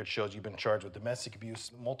 Your record shows you've been charged with domestic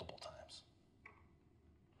abuse multiple times.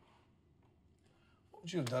 What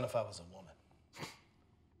would you have done if I was a woman?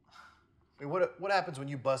 I mean, what happens when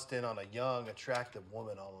you bust in on a young, attractive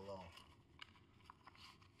woman all alone?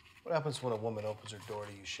 What happens when a woman opens her door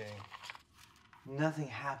to you, Shane? Nothing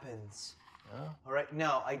happens. Huh? All right,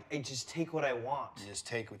 no, I just take what I want. You just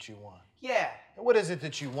take what you want. Yeah. And what is it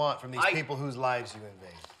that you want from these people whose lives you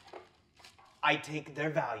invade? I take their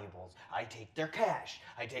valuables. I take their cash.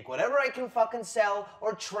 I take whatever I can fucking sell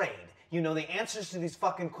or trade. You know the answers to these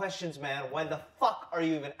fucking questions, man. Why the fuck are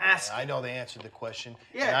you even asking? I know the answer to the question,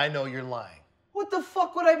 Yeah. and I know you're lying. What the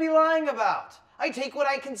fuck would I be lying about? I take what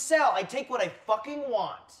I can sell. I take what I fucking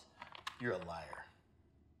want. You're a liar.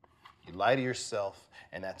 You lie to yourself,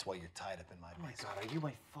 and that's why you're tied up in my Oh my basement. God, are you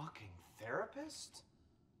my fucking therapist?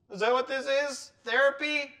 Is that what this is?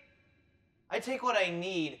 Therapy? I take what I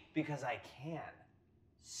need because I can.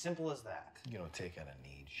 Simple as that. You don't take out a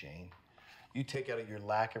need, Shane. You take out of your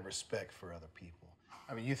lack of respect for other people.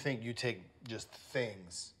 I mean, you think you take just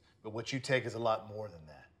things, but what you take is a lot more than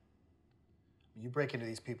that. When you break into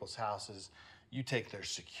these people's houses, you take their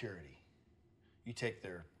security. You take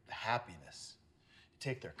their happiness. You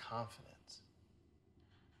take their confidence.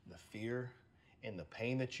 The fear and the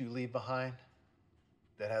pain that you leave behind,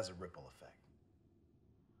 that has a ripple effect.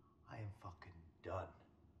 I am fucking done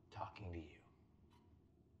talking to you.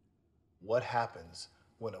 What happens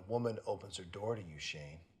when a woman opens her door to you,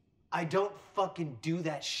 Shane? I don't fucking do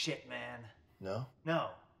that shit, man. No? No.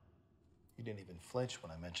 You didn't even flinch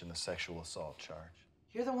when I mentioned the sexual assault charge.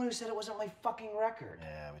 You're the one who said it wasn't my fucking record.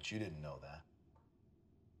 Yeah, but you didn't know that.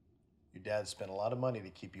 Your dad spent a lot of money to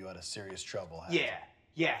keep you out of serious trouble, hasn't he?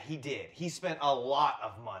 Yeah, he did. He spent a lot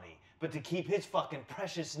of money. But to keep his fucking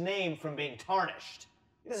precious name from being tarnished.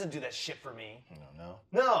 He doesn't do that shit for me. No.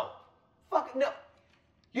 No. Fuck, no.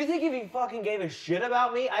 You think if he fucking gave a shit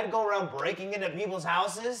about me, I'd go around breaking into people's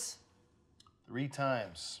houses? 3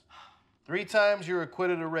 times. 3 times you were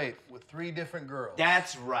acquitted of rape with 3 different girls.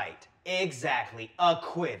 That's right. Exactly.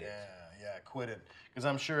 Acquitted. Yeah, acquitted. Because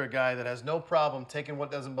I'm sure a guy that has no problem taking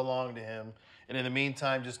what doesn't belong to him and in the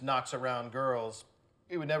meantime just knocks around girls,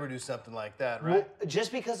 he would never do something like that, right? Well,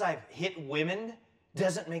 just because I've hit women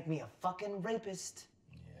doesn't make me a fucking rapist.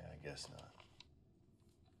 Yeah, I guess not.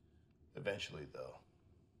 Eventually, though.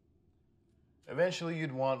 Eventually,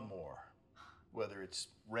 you'd want more. Whether it's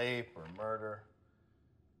rape or murder.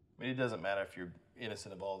 I mean, it doesn't matter if you're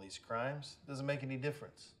innocent of all these crimes. It doesn't make any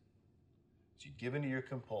difference. So you give in to your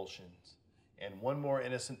compulsions, and one more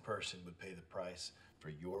innocent person would pay the price for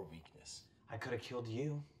your weakness. I could have killed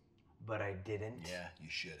you. but I didn't. Yeah, you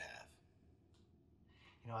should have.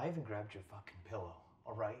 You know, I even grabbed your fucking pillow,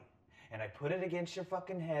 all right? And I put it against your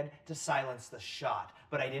fucking head to silence the shot,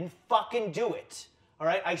 but I didn't fucking do it, all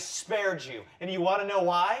right? I spared you. And you want to know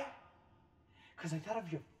why? Because I thought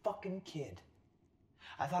of your fucking kid.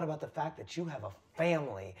 I thought about the fact that you have a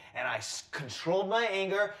family, and I controlled my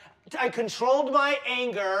anger. I controlled my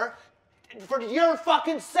anger for your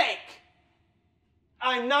fucking sake.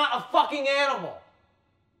 I'm not a fucking animal.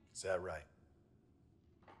 Is that right?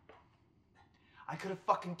 I could have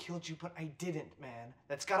fucking killed you, but I didn't, man.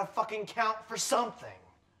 That's gotta fucking count for something.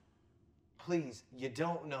 Please, you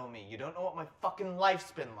don't know me. You don't know what my fucking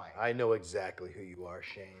life's been like. I know exactly who you are,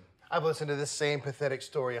 Shane. I've listened to this same pathetic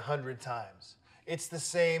story 100 times. It's the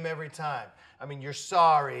same every time. I mean, you're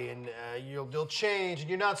sorry, and you'll change, and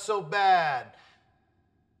you're not so bad.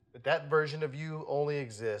 But that version of you only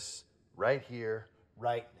exists right here,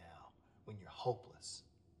 right now, when you're hopeless.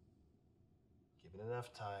 Given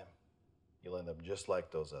enough time, you'll end up just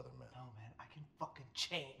like those other men. No, man, I can fucking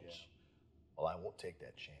change. Yeah. Well, I won't take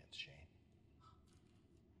that chance, Shane.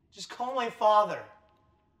 Just call my father.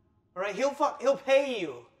 All right, he'll pay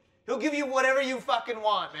you. He'll give you whatever you fucking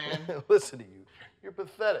want, man. Listen to you. You're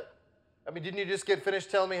pathetic. I mean, didn't you just get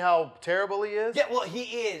finished telling me how terrible he is? Yeah, well, he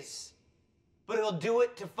is. But he'll do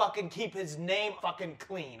it to fucking keep his name fucking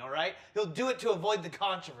clean, all right? He'll do it to avoid the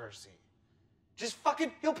controversy. Just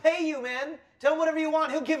fucking, he'll pay you, man. Tell him whatever you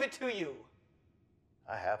want, he'll give it to you.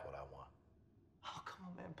 I have what I want. Oh, come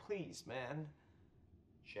on, man, please, man.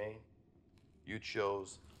 Shane, you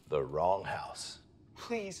chose the wrong house.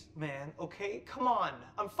 Please, man, okay? Come on.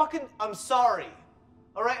 I'm sorry.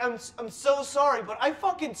 All right? I'm so sorry, but I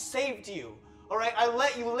fucking saved you. All right? I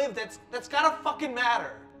let you live. That's gotta fucking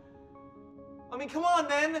matter. I mean, come on,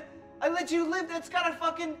 man. I let you live. That's gotta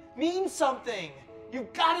fucking mean something.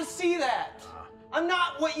 You've gotta see that. I'm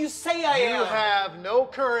not what you say I am. You have no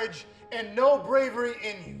courage and no bravery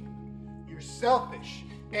in you. You're selfish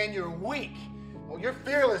and you're weak. Well, you're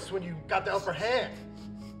fearless when you got the upper hand.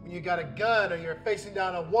 When you got a gun or you're facing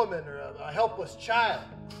down a woman or a helpless child.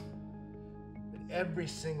 But every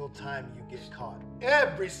single time you get caught,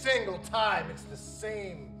 every single time, it's the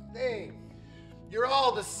same thing. You're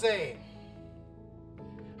all the same.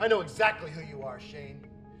 I know exactly who you are, Shane.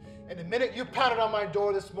 And the minute you pounded on my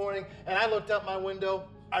door this morning and I looked out my window,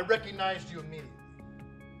 I recognized you immediately.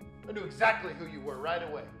 I knew exactly who you were right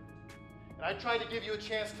away. And I tried to give you a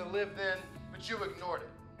chance to live then, but you ignored it.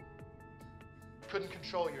 Couldn't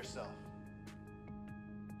control yourself.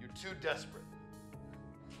 You're too desperate.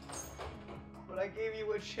 But I gave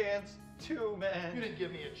you a chance too, man. You didn't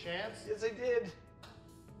give me a chance. Yes, I did.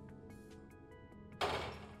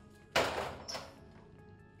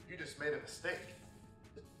 You just made a mistake.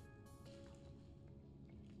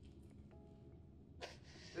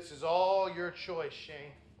 This is all your choice,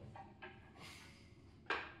 Shane.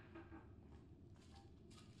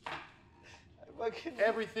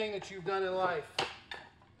 Everything that you've done in life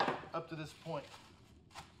up to this point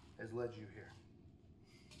has led you here.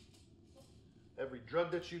 Every drug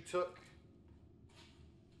that you took,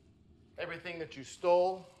 everything that you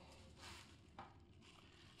stole,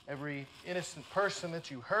 every innocent person that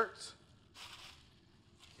you hurt,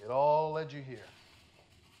 it all led you here.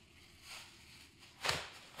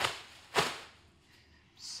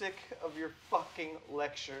 Sick of your fucking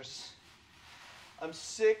lectures. I'm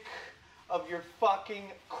sick of your fucking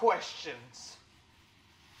questions.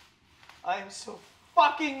 I'm so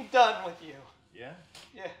fucking done with you. Yeah?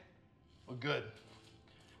 Yeah. Well, good.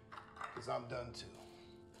 Because I'm done too.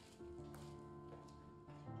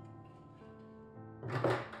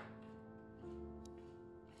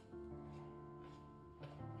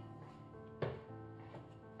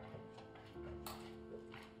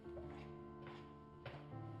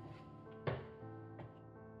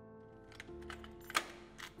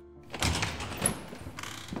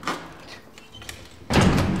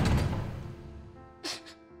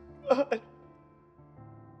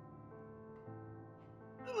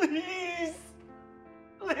 Please.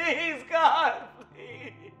 Please, God,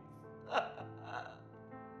 please.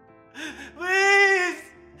 Please.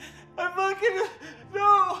 I fucking,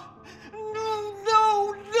 no.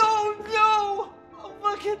 I'll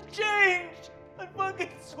fucking change. I fucking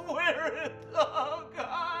swear it. Oh,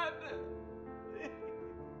 God. Please.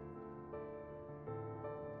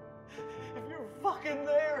 If you're fucking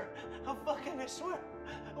there, I swear,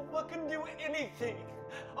 I'll fucking do anything.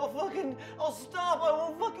 I'll stop. I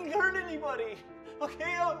won't fucking hurt anybody.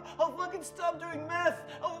 Okay, I'll fucking stop doing meth.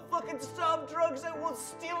 I'll fucking stop drugs. I won't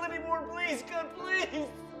steal anymore. Please, God, please.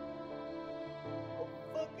 I'll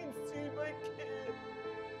fucking see my kid.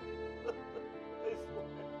 I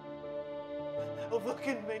swear.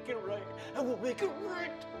 fucking make it right. I will make it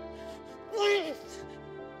right. Please.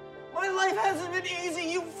 My life hasn't been easy.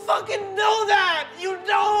 You fucking know that. You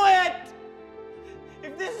know it.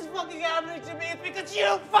 If this is fucking happening to me, it's because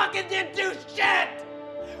you fucking didn't do shit.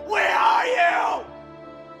 Where are you?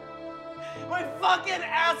 My fucking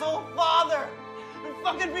asshole father. My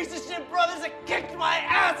fucking piece of shit brothers that kicked my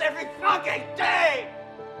ass every fucking day.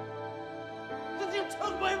 Because you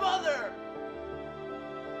took my mother.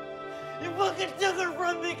 You fucking took her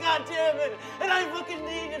from me, goddammit, and I fucking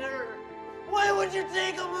needed her. Why would you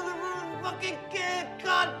take a motherfucking fucking kid,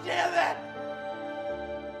 goddammit?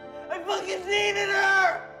 I fucking needed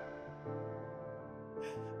her.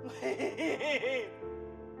 Please.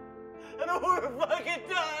 I don't want to fucking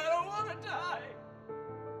die. I don't want to die.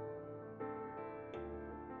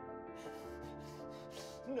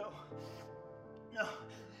 No. No.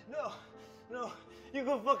 No. No. You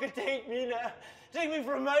can fucking take me now. Take me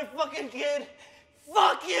from my fucking kid.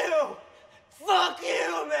 Fuck you! Fuck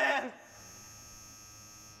you, man!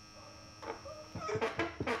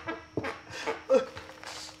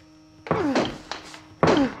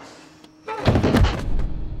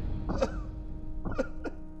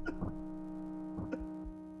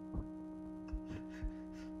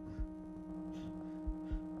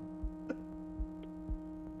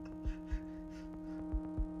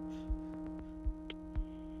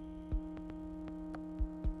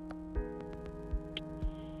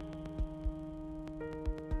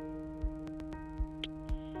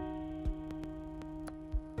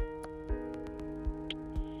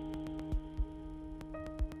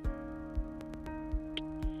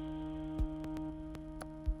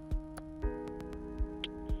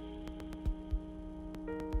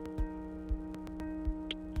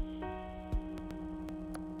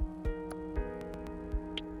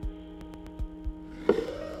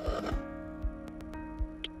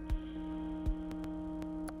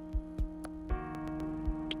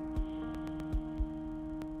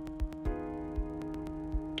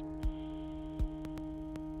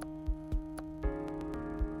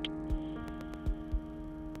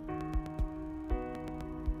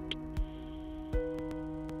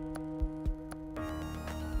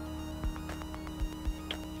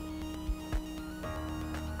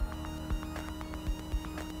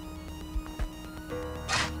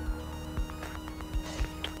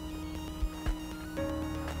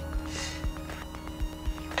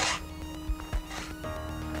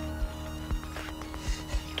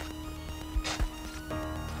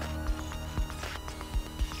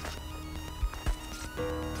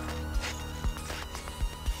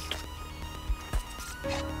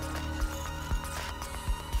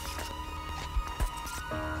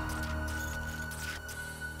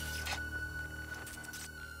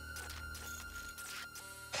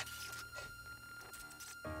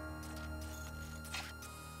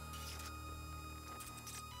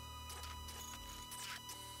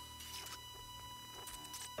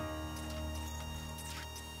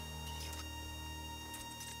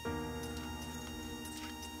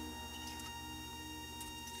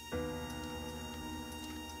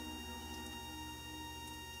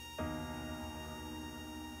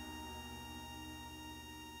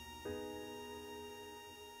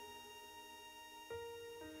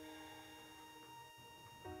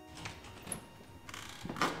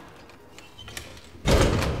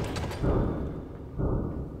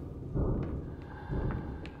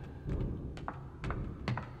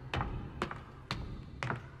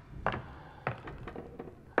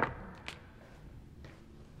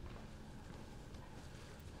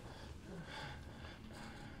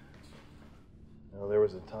 There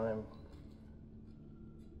was a time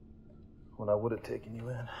when I would have taken you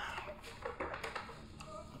in.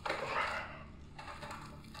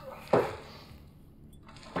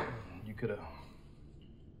 You could have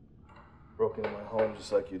broken into my home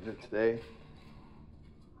just like you did today.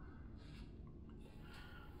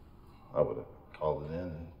 I would have called it in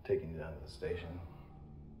and taken you down to the station.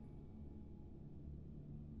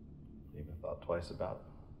 Even thought twice about it.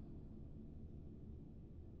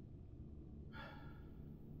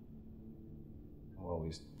 While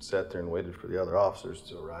we sat there and waited for the other officers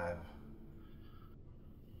to arrive,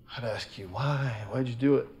 I'd ask you, why? Why'd you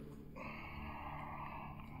do it?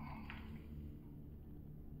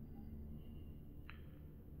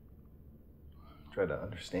 Try to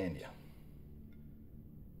understand you.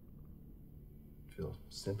 Feel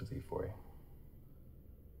sympathy for you.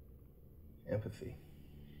 Empathy.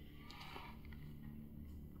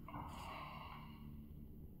 I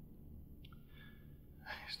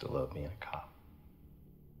used to love being a cop.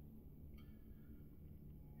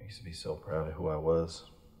 I used to be so proud of who I was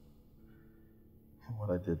and what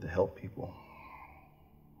I did to help people.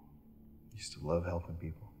 used to love helping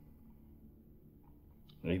people.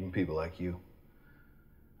 And even people like you.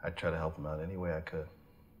 I'd try to help them out any way I could.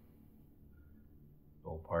 The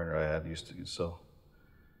old partner I had used to get so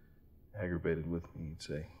aggravated with me. He'd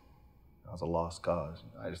say I was a lost cause.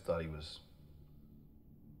 I just thought he was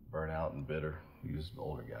burnt out and bitter. He was an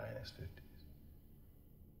older guy in his 50s.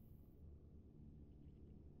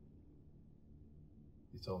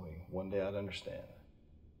 He told me one day I'd understand.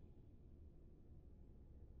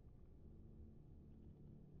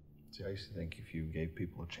 See, I used to think if you gave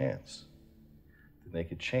people a chance, then they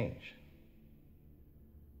could change.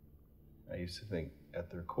 I used to think at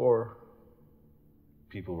their core,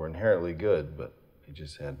 people were inherently good, but they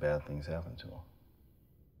just had bad things happen to them.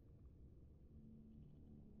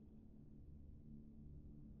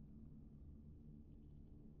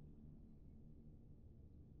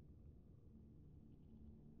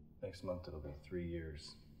 Next month it'll be 3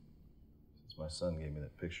 years since my son gave me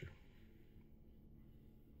that picture.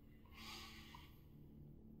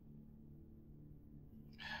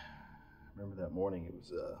 I remember that morning, it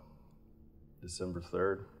was December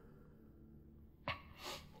 3rd. It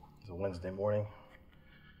was a Wednesday morning.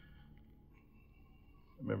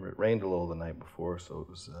 I remember it rained a little the night before, so it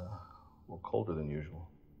was a little colder than usual.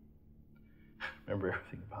 I remember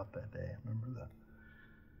everything about that day. I remember the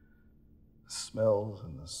smells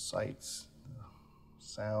and the sights, the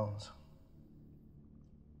sounds.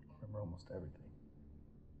 I remember almost everything.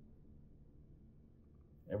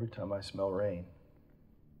 Every time I smell rain,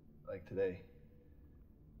 like today,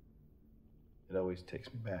 it always takes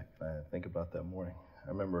me back. I think about that morning. I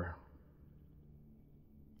remember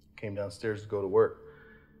I came downstairs to go to work,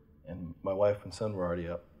 and my wife and son were already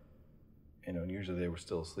up. You know, and usually they were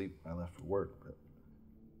still asleep when I left for work, but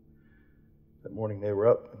that morning they were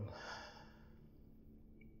up, and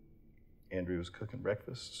Andrea was cooking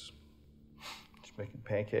breakfast, just making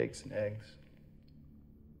pancakes and eggs.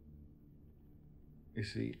 You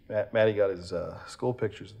see, Matty got his school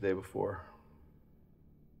pictures the day before.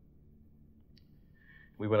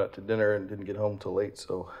 We went out to dinner and didn't get home till late,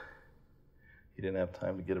 so he didn't have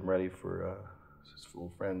time to get them ready for his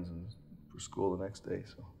little friends and for school the next day,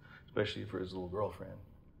 so especially for his little girlfriend.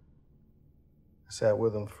 I sat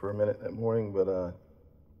with him for a minute that morning, but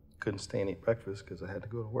couldn't stay and eat breakfast because I had to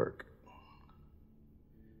go to work.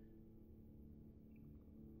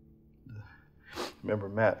 Remember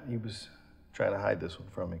Matt, he was trying to hide this one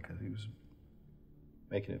from me because he was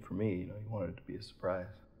making it for me. You know, he wanted it to be a surprise.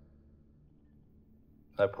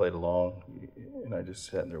 I played along, and I just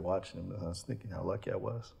sat there watching him, and I was thinking how lucky I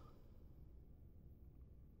was.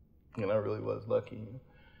 And I really was lucky.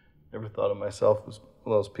 Never thought of myself as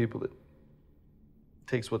one of those people that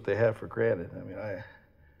takes what they have for granted. I mean,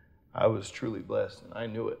 I was truly blessed, and I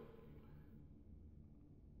knew it.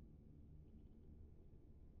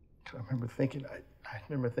 I remember thinking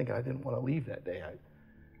I didn't want to leave that day. I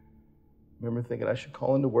remember thinking I should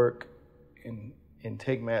call into work and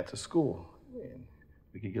take Matt to school, and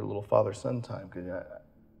we could get a little father-son time because I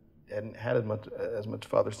hadn't had as much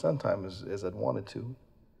father-son time as I'd wanted to.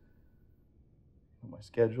 My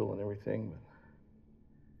schedule and everything,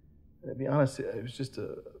 but to be honest, it was just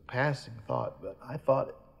a passing thought, but I thought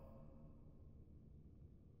it.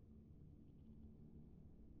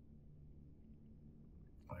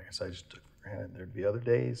 I guess I just took for granted there'd be other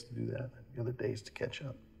days to do that, there'd be other days to catch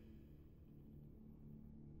up.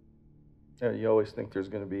 And you always think there's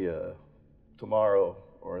going to be a tomorrow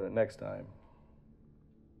or the next time,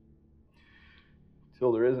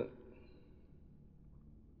 till there isn't.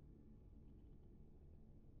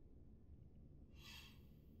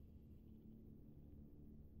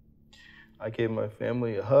 I gave my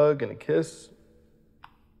family a hug and a kiss.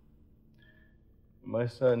 My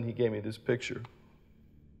son, he gave me this picture.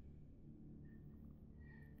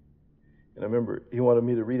 And I remember he wanted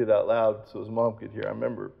me to read it out loud so his mom could hear. I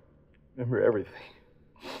remember everything.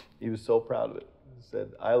 He was so proud of it. He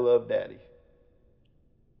said, "I love Daddy."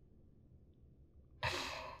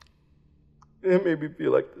 It made me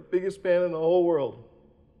feel like the biggest man in the whole world.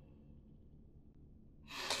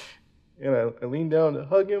 And I leaned down to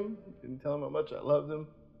hug him and tell him how much I loved him.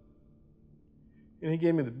 And he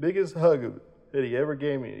gave me the biggest hug that he ever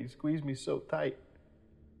gave me. He squeezed me so tight.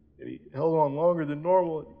 And he held on longer than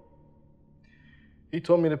normal. He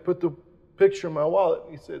told me to put the picture in my wallet.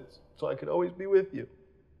 He said, so I could always be with you.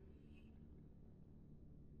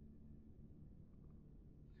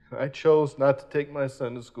 I chose not to take my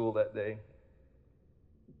son to school that day.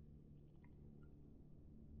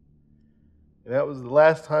 And that was the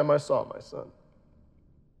last time I saw my son.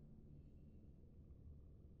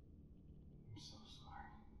 I'm so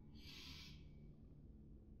sorry.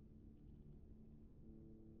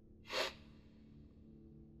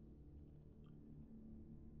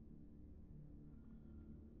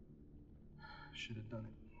 I should have done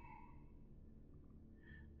it.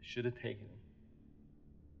 I should have taken him.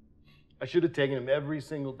 I should have taken him every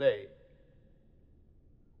single day.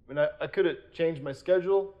 I mean, I could have changed my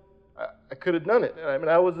schedule. I could have done it. I mean,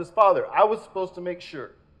 I was his father. I was supposed to make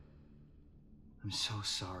sure. I'm so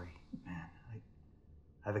sorry, man.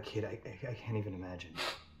 I have a kid. I can't even imagine.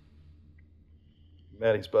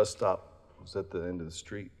 Maddie's bus stop was at the end of the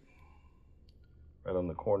street, right on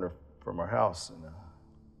the corner from our house, and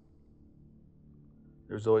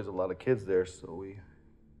there's always a lot of kids there, so we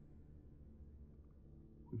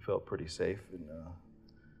felt pretty safe, and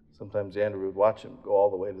sometimes Andrea would watch him go all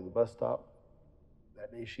the way to the bus stop.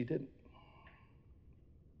 That day she didn't.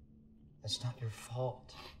 That's not your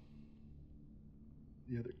fault.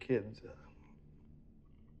 The other kids,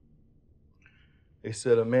 they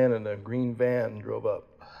said a man in a green van drove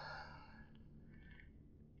up,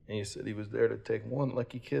 and he said he was there to take one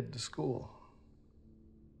lucky kid to school.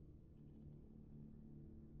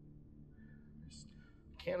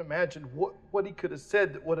 I can't imagine what he could have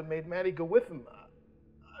said that would have made Maddie go with him.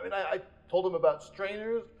 I mean, I told him about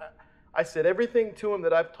strangers. I said everything to him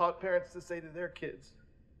that I've taught parents to say to their kids.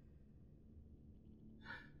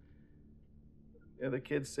 The other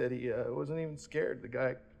kid said he wasn't even scared. The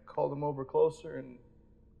guy called him over closer and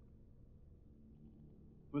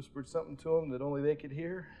whispered something to him that only they could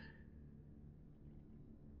hear.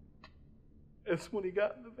 That's when he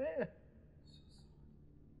got in the van.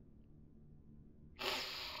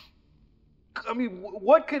 I mean,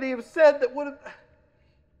 what could he have said that would have...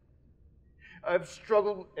 I've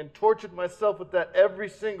struggled and tortured myself with that every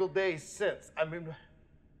single day since. I mean,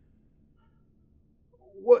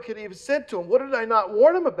 what could he have said to him? What did I not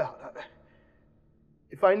warn him about?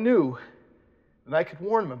 If I knew, then I could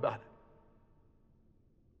warn him about it.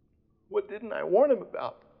 What didn't I warn him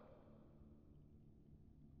about?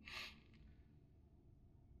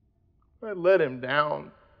 I let him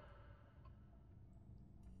down.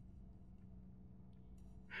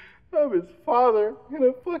 I'm his father and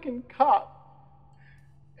a fucking cop.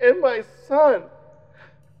 And my son.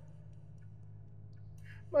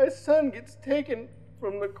 My son gets taken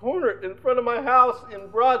from the corner in front of my house in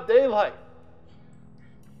broad daylight.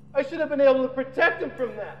 I should have been able to protect him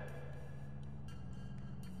from that.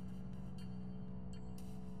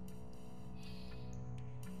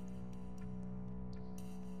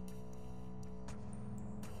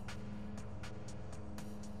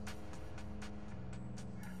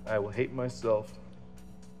 I will hate myself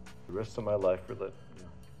the rest of my life for that.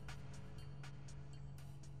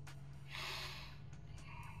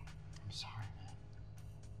 I'm sorry, man.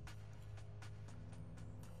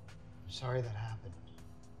 I'm sorry that happened.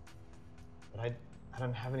 But I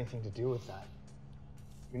don't have anything to do with that.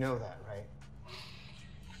 You know that, right?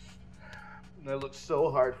 And I looked so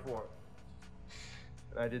hard for him.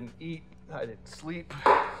 And I didn't eat, I didn't sleep.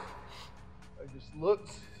 I just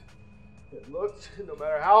looked and looked, and no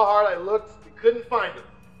matter how hard I looked, we couldn't find him.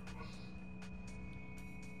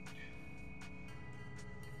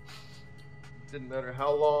 It didn't matter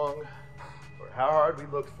how long or how hard we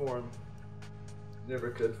looked for him, we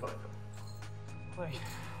never could find him. Wait.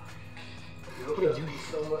 What are you doing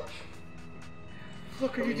so much?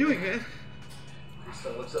 What are you doing, man? Your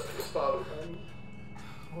son looks up to his father.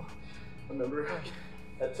 Remember,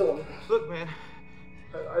 I told him. Look, man.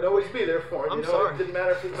 I'd always be there for him. I'm you know? sorry. It didn't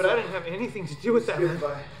matter if it was. But I didn't have anything to do with that, man.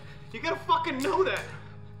 You gotta fucking know that.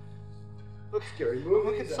 Look, scary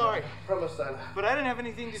movies. Look, sorry. I promise that. But I didn't have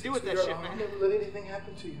anything to do with that shit, man. I'll never let anything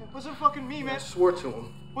happen to you. It wasn't fucking me, man. I swore to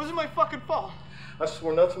him. It wasn't my fucking fault. I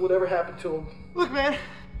swore nothing would ever happen to him. Look, man.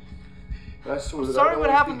 And I swore that Sorry I'd what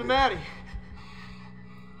always happened be to there. Maddie.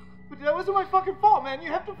 But that wasn't my fucking fault, man.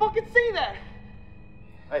 You have to fucking see that.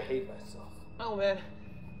 I hate myself. No, man.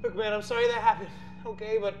 Look, man, I'm sorry that happened.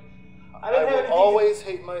 Okay, but I I didn't have will anything always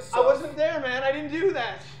hate myself. I wasn't there, man. I didn't do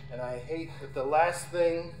that. And I hate that the last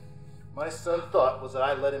thing my son thought was that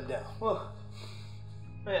I let him down. Well,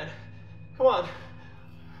 man, come on.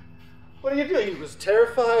 What are you doing? He was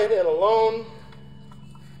terrified and alone.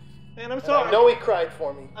 Man, I'm And sorry. I know he cried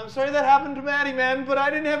for me. I'm sorry that happened to Maddie, man, but I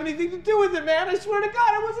didn't have anything to do with it, man. I swear to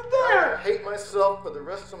God, I wasn't I there. hate myself for the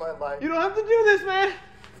rest of my life You don't have to do this, man.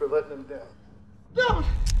 for letting him down. Don't!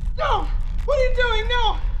 Don't! What are you doing?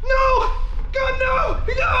 No! No! God, no!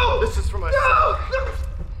 No! This is for my No! son. No!